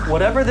here.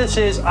 Whatever this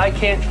is, I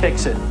can't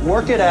fix it.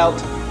 Work it out,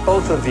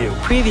 both of you.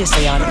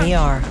 Previously on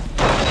ER.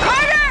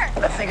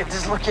 I think it's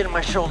dislocated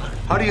my shoulder.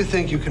 How do you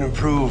think you can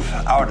improve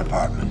our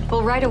department?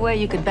 Well, right away,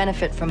 you could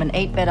benefit from an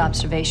 8-bed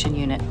observation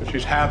unit. If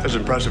she's half as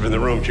impressive in the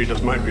room, she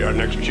just might be our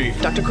next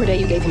chief. Dr. Corday,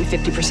 you gave him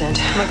 50%.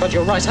 Oh my God,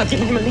 you're right. I've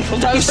given him a lethal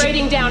dose. He's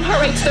rating down.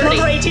 Her rate's 30.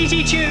 Mother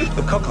ATT2.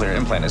 The cochlear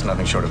implant is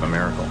nothing short of a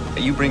miracle.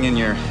 You bring in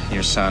your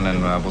son,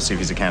 and we'll see if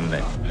he's a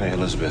candidate. Hey,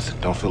 Elizabeth,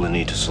 don't feel the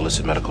need to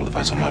solicit medical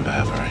advice on my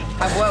behalf, all right?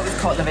 I've worked with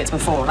Kotlovitz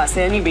before. That's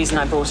the only reason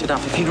I brought it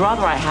up. If you'd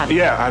rather I hadn't.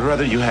 Yeah, I'd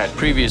rather you had.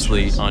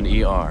 Previously on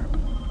ER.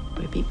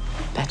 We'd be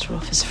better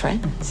off as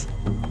friends.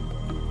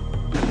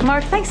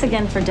 Mark, thanks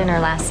again for dinner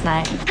last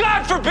night.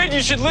 God forbid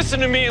you should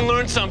listen to me and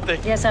learn something.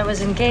 Yes, I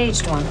was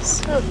engaged once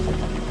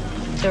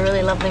to a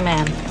really lovely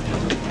man.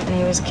 And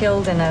he was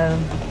killed in a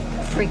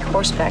freak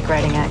horseback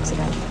riding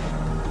accident.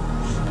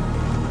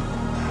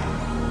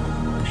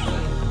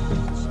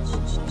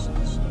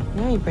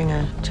 You know, you bring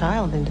a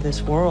child into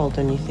this world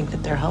and you think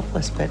that they're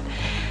helpless, but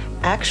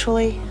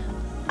actually,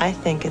 I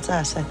think it's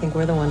us. I think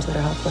we're the ones that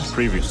are helpless.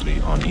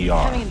 Previously on ER.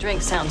 Having a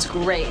drink sounds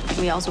great.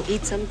 Can we also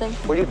eat something?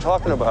 What are you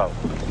talking about?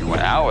 You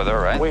went out with her,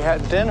 right? We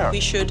had dinner.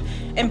 We should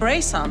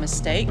embrace our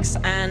mistakes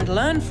and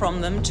learn from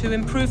them to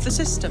improve the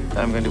system.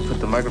 I'm going to put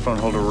the microphone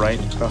holder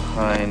right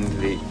behind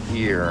the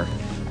ear.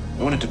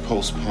 I wanted to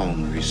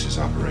postpone Reese's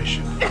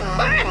operation.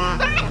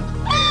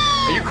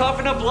 Are you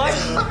coughing up blood?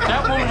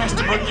 That woman has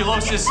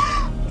tuberculosis.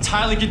 It's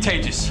highly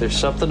contagious. There's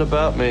something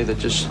about me that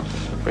just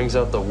brings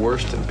out the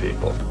worst in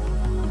people.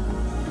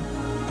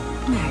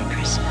 Merry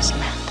Christmas,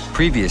 Matt.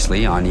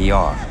 Previously on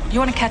ER. You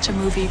want to catch a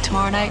movie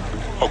tomorrow night?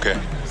 Okay.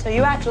 So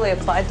you actually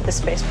applied for the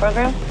space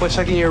program? What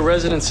second-year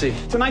residency?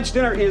 Tonight's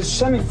dinner is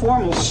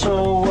semi-formal,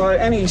 so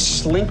any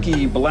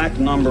slinky black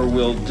number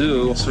will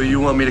do. So you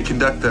want me to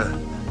conduct a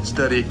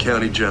study at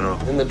County General?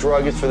 And the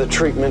drug is for the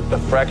treatment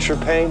of fracture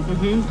pain?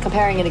 Mm-hmm.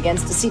 Comparing it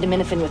against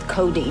acetaminophen with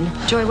codeine.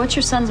 Joy, what's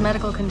your son's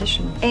medical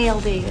condition?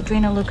 ALD,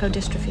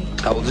 adrenoleukodystrophy.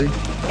 How old is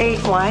he? 8,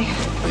 why?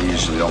 They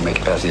usually don't make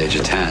it past the age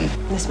of 10.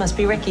 This must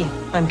be Ricky.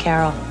 I'm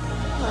Carol.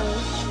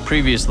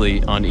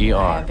 Previously on ER.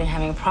 I've been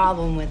having a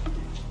problem with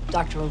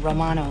Dr.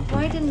 Romano.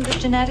 Why didn't the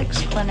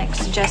genetics clinic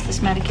suggest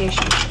this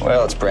medication?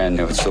 Well, it's brand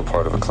new. It's still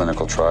part of a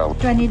clinical trial.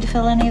 Do I need to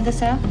fill any of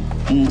this out?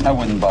 I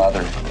wouldn't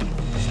bother.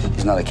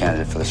 He's not a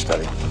candidate for the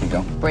study. Here you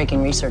go.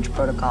 Breaking research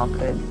protocol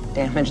could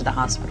damage the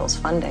hospital's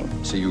funding.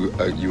 So you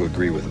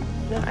agree with him?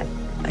 No,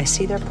 I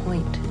see their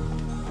point.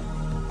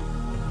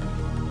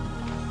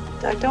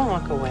 Doug, don't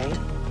walk away.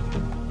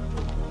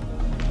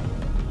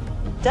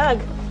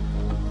 Doug.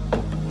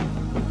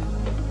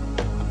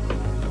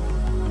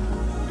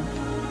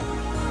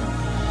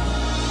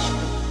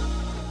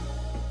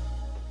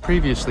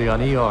 Previously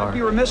on ER. I'd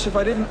be remiss if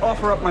I didn't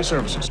offer up my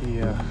services.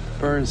 The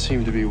burns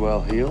seem to be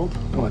well healed.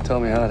 You want to tell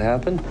me how it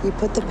happened? You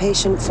put the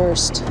patient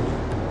first,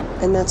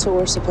 and that's what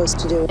we're supposed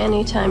to do.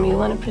 Anytime you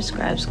want to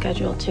prescribe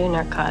Schedule II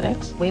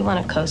narcotics, we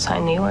want to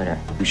co-sign the order.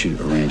 We should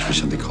arrange for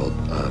something called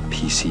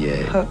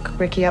PCA. Hook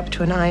Ricky up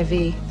to an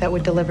IV that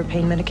would deliver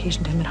pain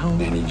medication to him at home.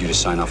 They need you to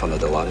sign off on the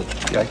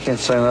Dilaudid. I can't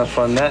sign off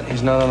on that.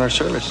 He's not on our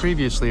service.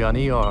 Previously on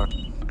ER.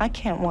 I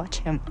can't watch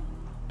him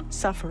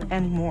suffer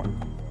anymore.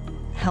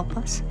 Help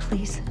us,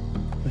 please.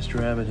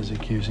 Mr. Abbott is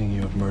accusing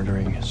you of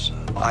murdering his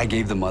son. I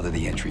gave the mother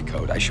the entry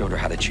code. I showed her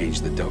how to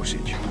change the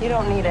dosage. You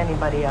don't need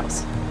anybody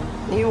else.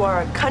 You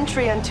are a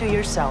country unto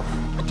yourself.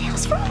 What the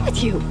hell's wrong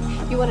with you?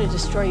 You want to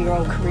destroy your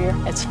own career?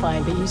 That's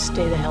fine, but you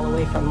stay the hell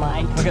away from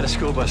mine. We got a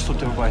school bus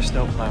flipped over by a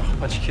snowplow. A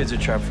bunch of kids are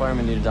trapped.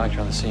 Firemen need a doctor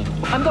on the scene.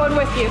 I'm going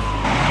with you.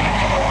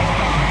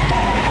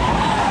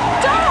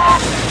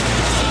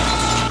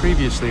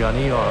 Previously on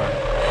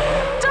ER.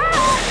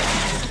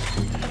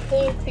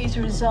 I think these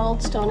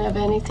results don't have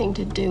anything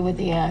to do with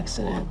the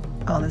accident.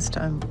 All this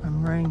time,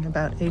 I'm worrying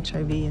about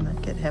HIV and I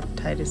get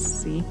hepatitis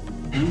C.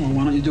 Well,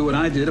 why don't you do what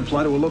I did?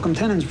 Apply to a locum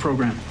tenens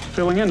program.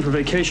 Filling in for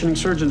vacationing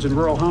surgeons in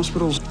rural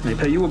hospitals. They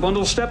pay you a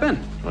bundle to step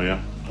in. Oh, yeah?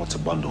 What's a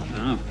bundle?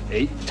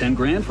 8, 10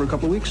 grand for a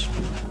couple of weeks.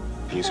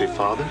 Can you say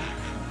father?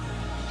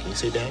 Can you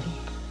say daddy?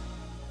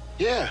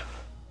 Yeah.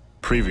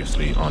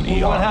 Previously on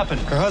ER. What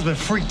happened? Her husband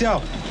freaked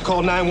out.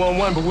 Called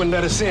 911 but wouldn't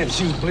let us in.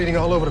 She was bleeding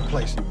all over the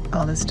place.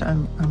 All this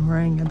time, I'm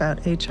worrying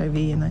about HIV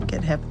and I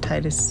get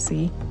hepatitis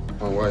C.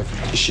 My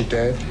wife, is she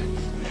dead?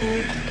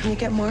 Can you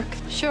get Mark?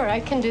 Sure, I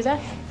can do that.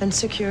 And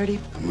security?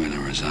 I'm going to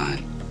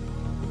resign.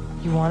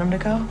 You want him to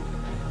go?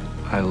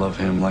 I love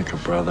him like a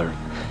brother.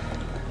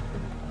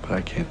 But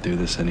I can't do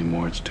this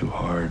anymore. It's too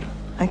hard.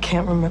 I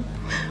can't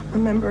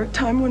remember a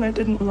time when I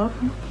didn't love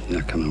him. You're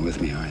not coming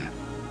with me, are you?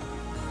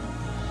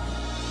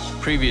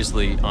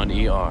 Previously on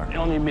ER. You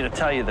don't need me to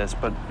tell you this,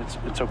 but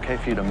it's okay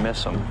for you to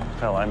miss him.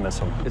 Hell, I miss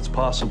him. It's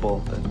possible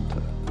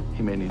that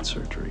he may need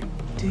surgery.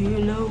 Do you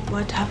know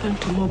what happened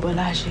to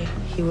Mobolaji?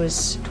 He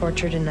was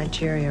tortured in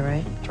Nigeria,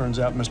 right? Turns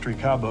out Mr.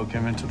 Cabo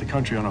came into the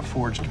country on a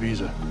forged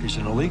visa. He's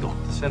an illegal.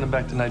 Send him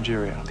back to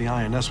Nigeria. The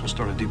INS will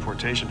start a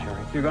deportation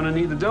hearing. You're going to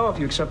need the dough if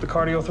you accept the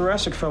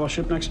cardiothoracic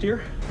fellowship next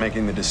year.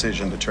 Making the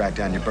decision to track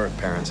down your birth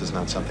parents is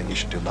not something you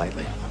should do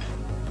lightly.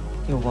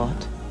 Your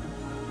what?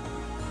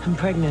 I'm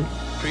pregnant.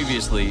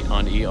 Previously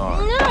on ER.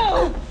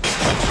 No!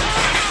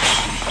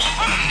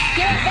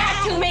 Give it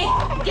back to me!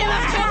 Give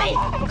it to me!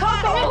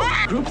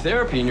 Coco! Group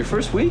therapy in your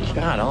first week?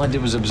 God, all I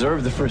did was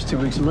observe the first 2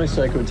 weeks of my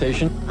psych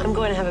rotation. I'm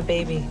going to have a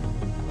baby.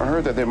 I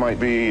heard that there might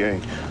be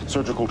a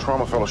surgical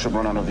trauma fellowship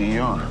run out of the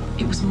ER.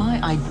 It was my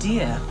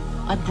idea.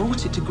 I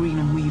brought it to Green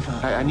and Weaver.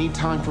 I need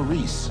time for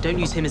Reese. Don't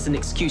use him as an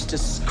excuse to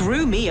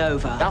screw me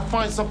over. I'll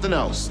find something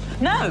else.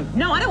 No,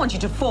 I don't want you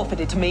to forfeit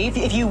it to me.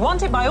 If you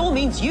want it, by all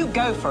means, you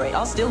go for it.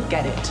 I'll still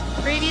get it.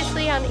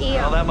 Previously on ER.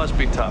 Well, that must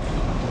be tough.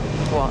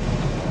 What?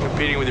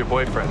 Competing with your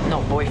boyfriend.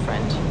 Not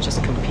boyfriend,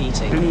 just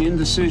competing. Any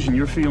indecision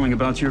you're feeling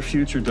about your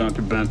future,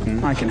 Dr.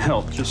 Benton, I can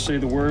help. Just say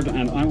the word,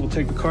 and I will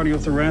take the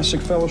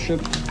cardiothoracic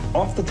fellowship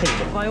off the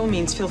table. By all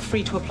means, feel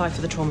free to apply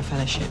for the trauma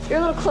fellowship. You're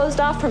a little closed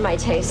off for my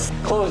taste.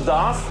 Closed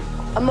off?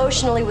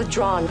 Emotionally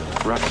withdrawn.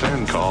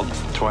 Roxanne called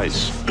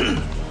twice.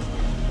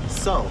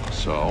 So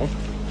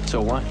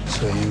what?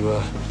 So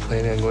you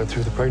planning on going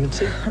through the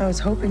pregnancy? I was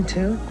hoping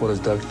to. What does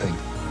Doug think?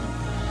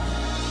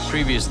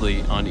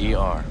 Previously on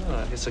ER.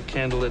 I guess a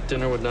candlelit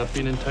dinner would not be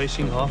an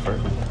enticing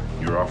offer.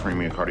 You're offering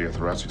me a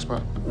cardiothoracic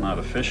spot? Not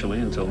officially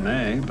until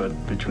May, but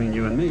between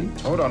you and me.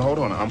 Hold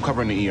on. I'm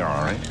covering the ER,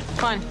 all right?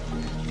 Fine.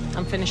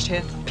 I'm finished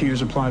here.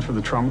 Peter's applied for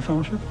the trauma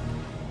fellowship?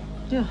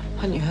 Yeah,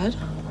 hadn't you heard?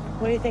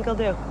 What do you think I'll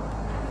do?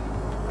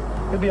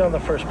 You'll be on the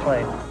first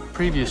plane.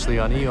 Previously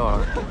on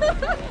ER.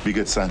 Be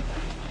good, son.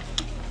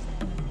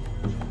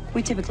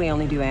 We typically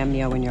only do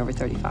amnio when you're over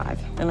 35,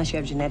 unless you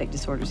have genetic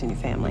disorders in your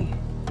family.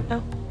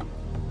 No?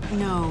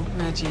 No,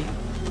 Reggie.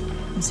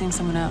 I'm seeing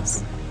someone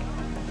else.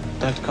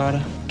 Dr.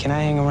 Carter, can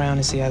I hang around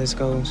and see how this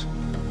goes?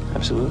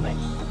 Absolutely.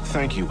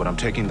 Thank you, but I'm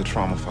taking the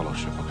trauma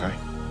fellowship, okay?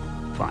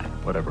 Fine,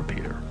 whatever,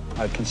 Peter.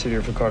 I'd consider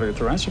you for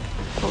cardiothoracic.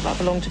 Well, that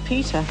belonged to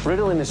Peter.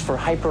 Ritalin is for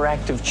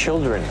hyperactive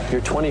children.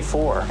 You're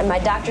 24. And my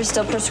doctor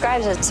still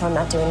prescribes it, so I'm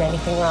not doing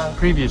anything wrong.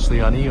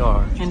 Previously on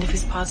ER. And if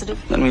he's positive?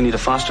 Then we need a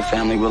foster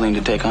family willing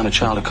to take on a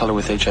child of color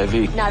with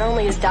HIV. Not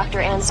only is Dr.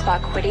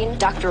 Anspaugh quitting,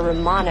 Dr.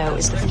 Romano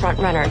is the front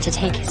runner to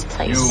take his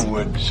place. You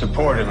would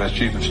support him as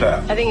chief of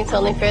staff. I think it's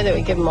only fair that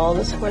we give him all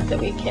the support that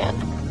we can.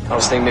 I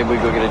was thinking maybe we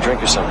go get a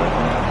drink or something.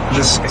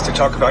 This is to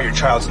talk about your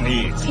child's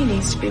needs. He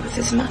needs to be with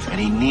his mother.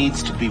 And he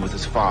needs to be with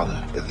his father.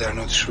 They're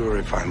not sure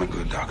if I'm a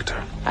good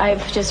doctor.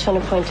 I've just been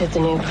appointed the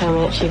new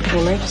permanent chief of the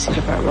emergency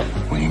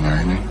department. Will you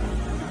marry me?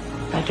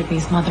 Dr.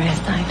 B's mother has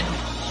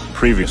died.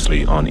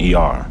 Previously on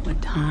ER.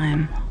 What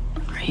time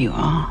are you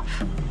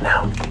off?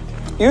 Now.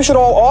 You should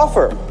all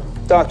offer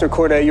Dr.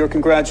 Corday your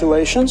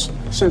congratulations,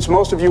 since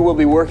most of you will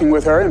be working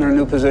with her in her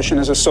new position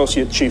as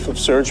Associate Chief of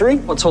Surgery.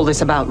 What's all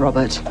this about,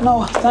 Robert?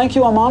 No, thank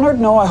you, I'm honored.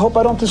 No, I hope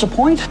I don't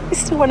disappoint. You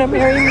still want to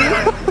marry me?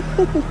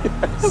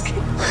 Yes.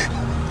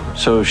 Okay.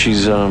 So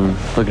she's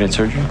looking at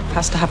surgery?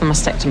 Has to have a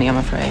mastectomy, I'm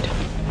afraid.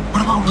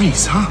 What about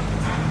Reese, huh?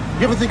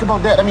 You ever think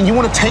about that? I mean, you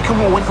want to take him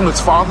away from his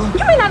father?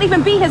 You may not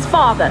even be his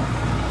father.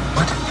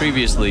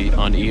 Previously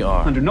on ER.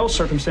 Under no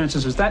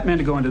circumstances is that man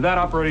to go into that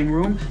operating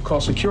room, call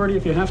security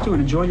if you have to,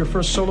 and enjoy your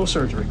first solo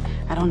surgery.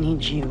 I don't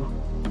need you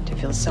to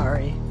feel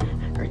sorry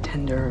or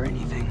tender or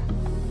anything.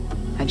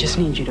 I just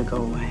need you to go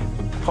away.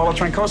 Paula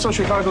Trancoso,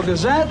 Chicago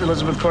Gazette.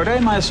 Elizabeth Corday,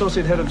 my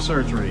associate head of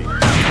surgery.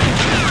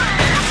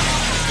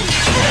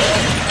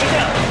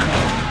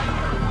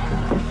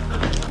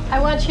 I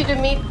want you to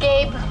meet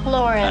Gabe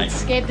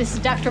Lawrence. Gabe, this is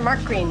Dr.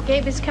 Mark Green.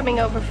 Gabe is coming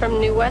over from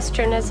New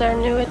Western as our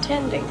new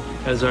attending.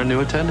 As our new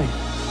attending.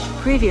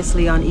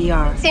 Previously on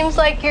ER. Seems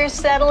like you're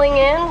settling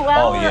in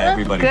well. Oh, yeah,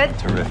 everybody's good.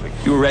 Terrific.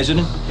 You a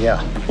resident?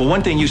 Yeah. Well,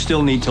 one thing you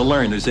still need to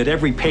learn is that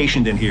every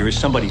patient in here is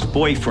somebody's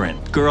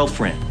boyfriend,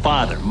 girlfriend,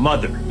 father,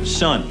 mother,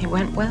 son. It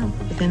went well.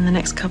 Within the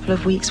next couple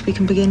of weeks, we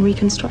can begin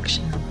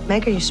reconstruction.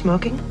 Meg, are you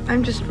smoking?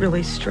 I'm just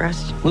really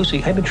stressed.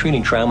 Lucy, I've been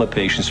treating trauma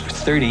patients for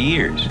 30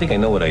 years. I think I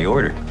know what I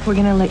ordered. We're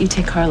gonna let you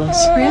take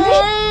Carlos.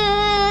 Really?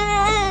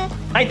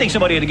 I think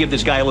somebody had to give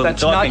this guy a little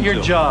That's not talking your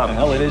to. job. The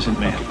hell it isn't,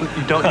 man.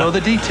 You don't know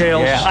the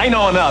details. Yeah, I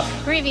know enough.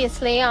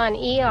 Previously on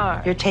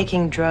ER. You're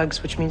taking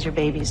drugs, which means your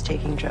baby's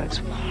taking drugs.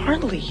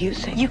 Hardly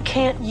using. You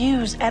can't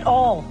use at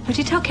all. Would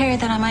you tell Carrie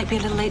that I might be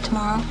a little late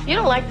tomorrow? You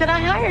don't like that I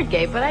hired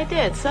Gabe, but I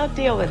did, so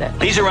deal with it.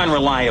 These are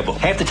unreliable.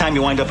 Half the time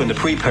you wind up in the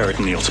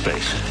pre-peritoneal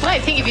space. Well, I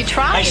think if you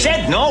try. I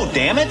said no,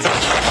 damn it.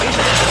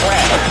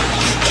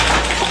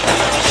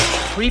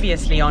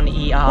 Previously on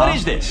ER. What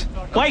is this?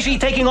 Why is she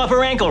taking off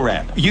her ankle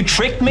wrap? You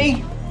tricked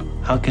me?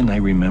 How can I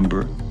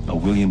remember a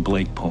William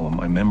Blake poem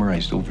I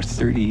memorized over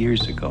 30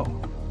 years ago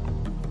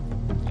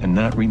and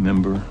not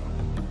remember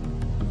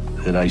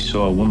that I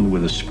saw a woman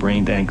with a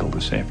sprained ankle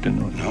this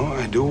afternoon? No,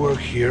 I do work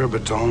here,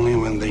 but only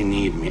when they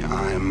need me.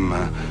 I'm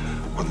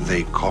what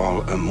they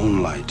call a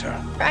moonlighter.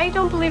 I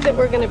don't believe that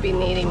we're going to be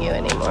needing you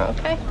anymore,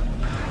 okay?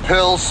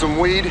 Pills, some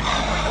weed.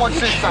 What's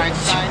this,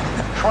 Einstein?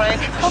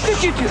 Crank? How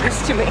could you do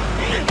this to me?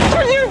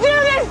 Could you do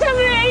this to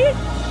me?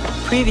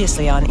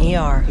 Previously on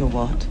ER. You're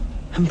what?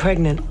 I'm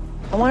pregnant.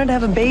 I wanted to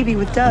have a baby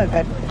with Doug.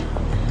 I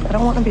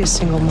don't want to be a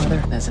single mother.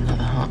 There's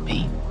another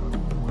heartbeat.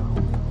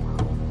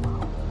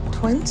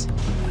 Twins?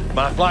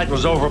 My flight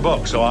was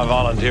overbooked, so I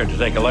volunteered to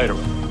take a later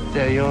one.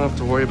 Yeah, you don't have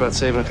to worry about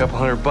saving a couple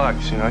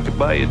 $100. You know, I could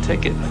buy you a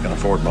ticket. I can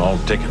afford my own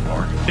ticket,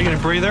 Mark. You get a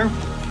breather?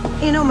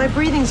 You know, my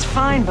breathing's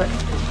fine, but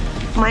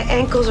my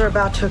ankles are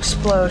about to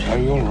explode. Are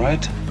you all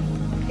right?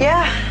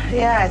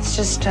 Yeah, it's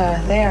just,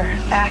 they're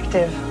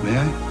active. May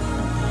I?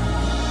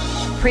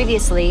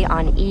 Previously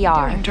on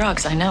ER. Doing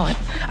drugs, I know it.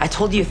 I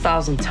told you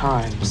 1,000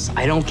 times,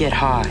 I don't get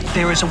high.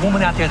 There is a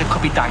woman out there that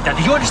could be died. Now,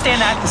 do you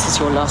understand that? This is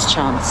your last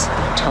chance.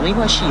 Tell me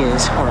where she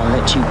is, or I'll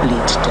let you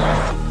bleed to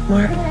death.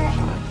 Mark,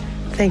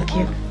 thank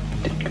you.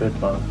 Did good,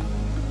 Mom.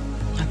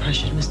 I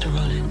pressured Mr.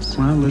 Rollins.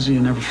 Well, Lizzie,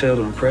 you never failed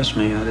to impress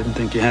me. I didn't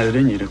think you had it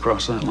in you to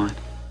cross that line.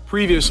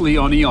 Previously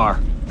on ER.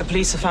 The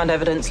police have found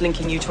evidence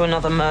linking you to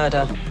another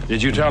murder.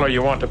 Did you tell her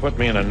you want to put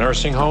me in a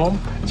nursing home?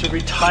 It's a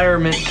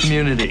retirement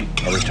community.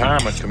 A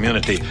retirement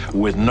community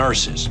with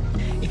nurses.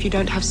 If you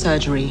don't have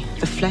surgery,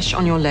 the flesh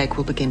on your leg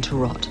will begin to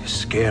rot. You're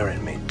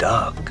scaring me,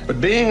 Doc.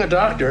 But being a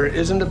doctor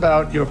isn't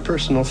about your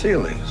personal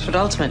feelings. But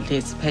ultimately,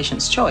 it's the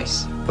patient's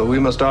choice. But we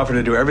must offer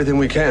to do everything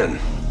we can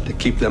to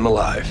keep them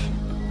alive.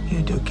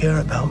 You do care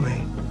about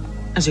me?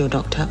 As your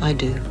doctor, I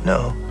do.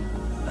 No,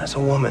 as a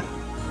woman.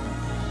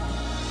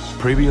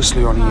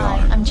 Previously on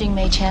Hi, ER. I'm Jing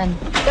Mei Chen.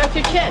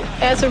 Dr. Chen,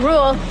 as a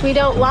rule, we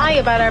don't lie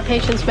about our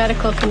patients'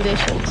 medical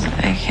conditions.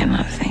 I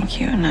cannot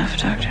thank you enough,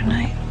 Dr.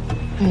 Knight.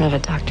 I'm not a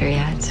doctor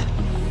yet.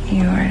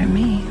 You are to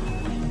me.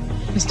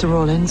 Mr.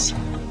 Rollins,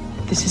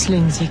 this is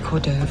Lindsay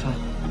Cordova.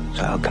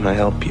 So how can I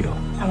help you?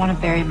 I want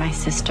to bury my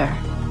sister.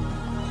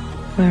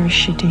 Where is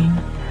she, Dean?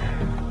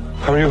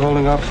 How are you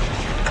holding up?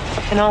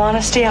 In all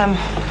honesty, I'm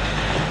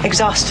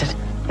exhausted.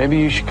 Maybe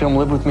you should come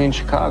live with me in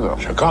Chicago.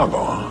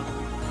 Chicago, huh?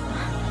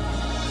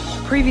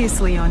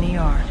 Previously on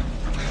ER.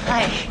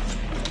 Hi,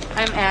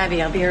 I'm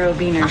Abby. I'll be your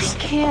OB nurse. I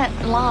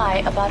can't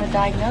lie about a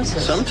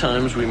diagnosis.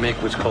 Sometimes we make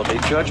what's called a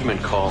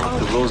judgment call.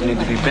 If the rules need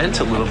to be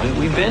bent a little bit,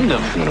 we bend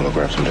them. I'm gonna go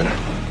grab some dinner.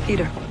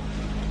 Peter,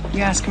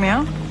 you asking me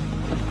out?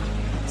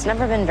 It's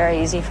never been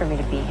very easy for me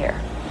to be here.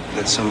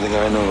 That's something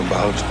I know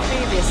about.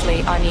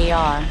 Previously on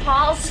ER.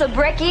 Paul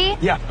Sabricki?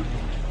 Yeah.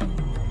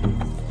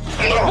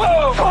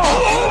 Whoa!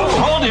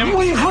 Hold him!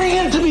 What are you putting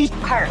into me?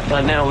 Carter.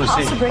 Not now, Lucy.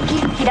 Paul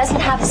Sabricki? He doesn't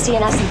have a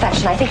CNS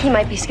infection. I think he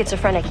might be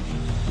schizophrenic.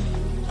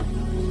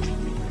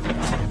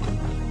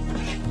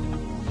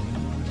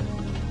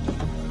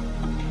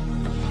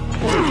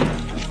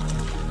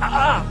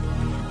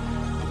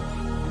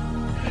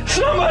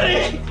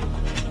 Somebody!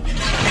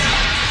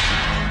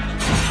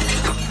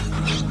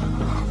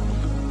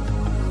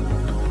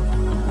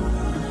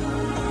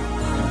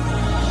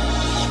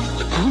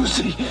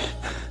 Lucy.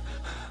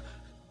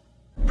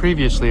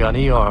 Previously on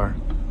ER.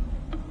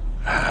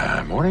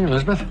 Morning,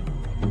 Elizabeth.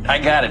 I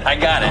got it.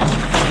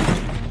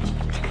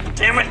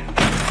 Damn it.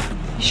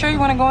 You sure you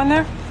want to go in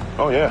there?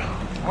 Oh, yeah.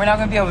 We're not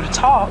going to be able to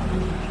talk.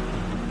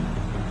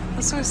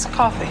 Let's get some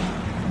coffee.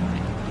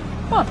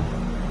 Come on.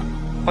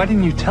 Why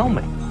didn't you tell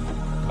me?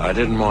 I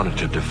didn't want it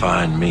to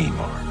define me,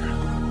 Mark.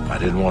 I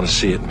didn't want to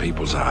see it in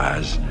people's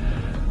eyes.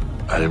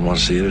 I didn't want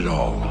to see it at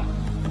all.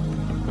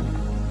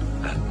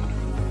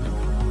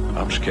 And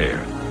I'm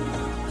scared.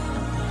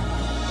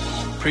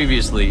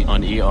 Previously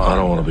on ER. I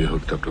don't want to be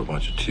hooked up to a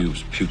bunch of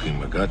tubes puking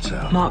my guts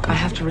out. Mark, I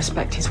have to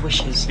respect his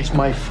wishes. It's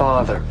my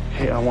father.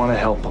 Hey, I want to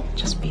help him.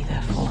 Just be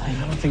there for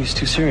him. I don't think it's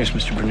too serious,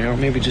 Mr. Bernero.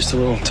 Maybe just a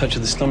little touch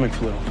of the stomach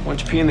flu. Why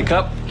don't you pee in the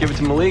cup? Give it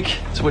to Malik.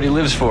 That's what he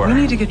lives for. We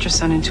need to get your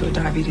son into a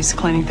diabetes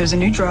clinic. There's a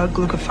new drug,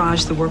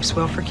 glucophage, that works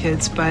well for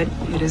kids, but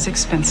it is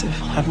expensive.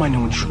 I'll have my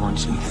new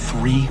insurance in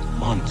 3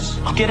 months.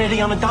 I'll get Eddie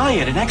on a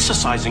diet and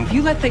exercising. If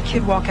you let that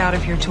kid walk out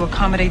of here to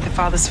accommodate the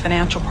father's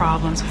financial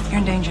problems, you're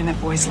endangering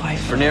that boy's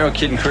life. Bernero,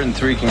 kid in curtain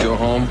 3 can go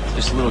home.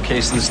 Just a little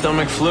case of the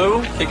stomach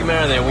flu. Take him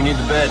out of there. We need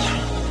the bed.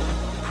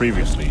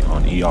 Previously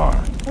on ER.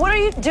 What are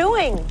you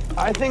doing?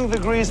 I think the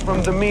grease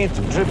from the meat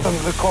dripped onto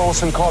the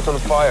coals and caught on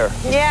fire.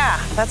 Yeah,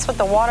 that's what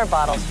the water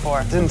bottle's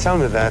for. Didn't tell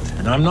me that.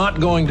 And I'm not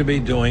going to be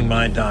doing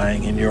my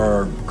dying in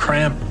your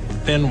cramped,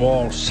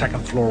 thin-walled,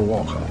 second-floor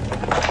walk-up.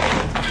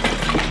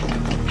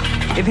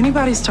 If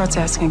anybody starts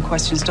asking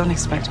questions, don't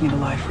expect me to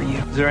lie for you.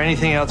 Is there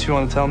anything else you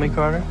want to tell me,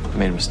 Carter? I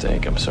made a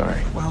mistake. I'm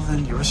sorry. Well,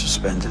 then you're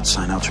suspended.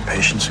 Sign out your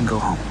patients and go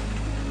home.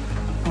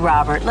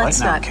 Robert, let's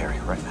right now, not. Carrie,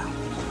 right now.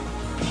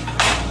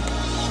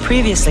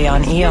 Previously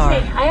on Excuse ER. me,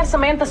 I have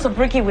Samantha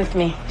Sabricki with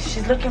me.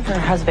 She's looking for her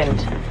husband.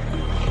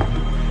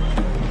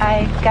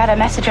 I got a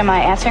message on my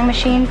answering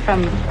machine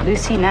from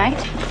Lucy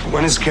Knight.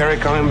 When is Carrie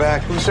coming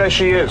back? Who says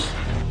she is?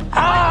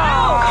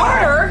 Oh,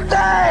 Carter!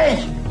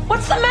 Hey!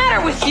 What's the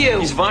matter with you?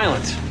 He's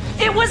violent.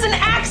 It was an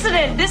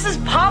accident. This is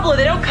Pablo.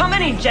 They don't come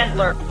any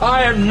gentler.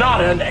 I am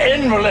not an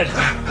invalid.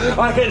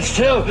 I can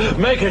still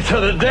make it to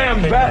the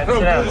damn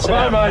bathroom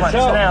by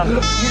myself.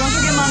 You don't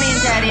give your mommy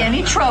and daddy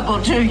any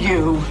trouble, do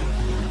you?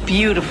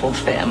 Beautiful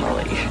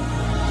family.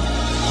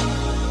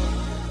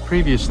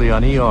 Previously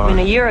on ER. I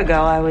mean, a year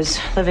ago, I was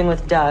living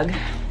with Doug.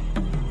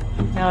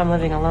 Now I'm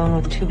living alone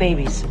with 2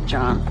 babies.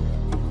 John,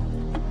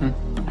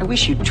 I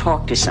wish you'd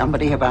talk to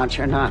somebody about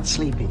your not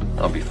sleeping.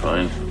 I'll be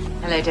fine.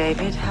 Hello,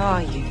 David. How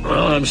are you?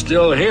 Well, I'm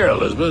still here,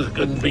 Elizabeth.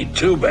 Couldn't be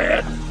too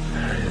bad.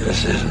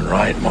 This isn't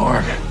right,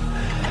 Mark.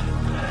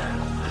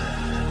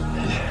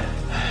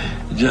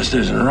 just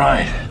isn't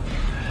right.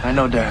 I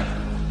know, Dad.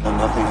 And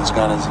nothing has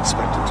gone as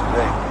expected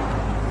today.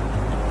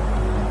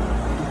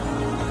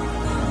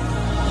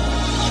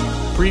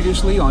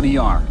 Previously on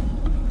ER.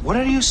 What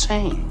are you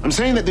saying? I'm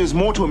saying that there's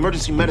more to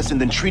emergency medicine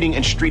than treating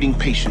and treating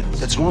patients.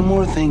 That's one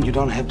more thing you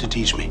don't have to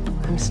teach me.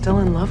 I'm still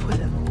in love with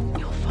him.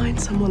 You'll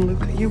find someone,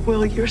 Luca. You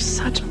will. You're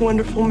such a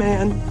wonderful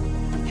man.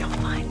 You'll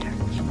find her.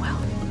 You will.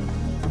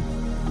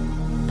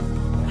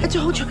 I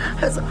told you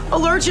I was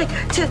allergic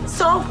to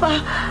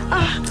sulfa.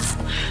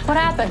 What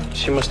happened?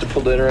 She must have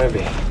pulled out her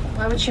IV.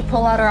 Why would she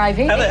pull out her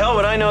IV? How the hell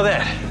would I know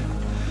that?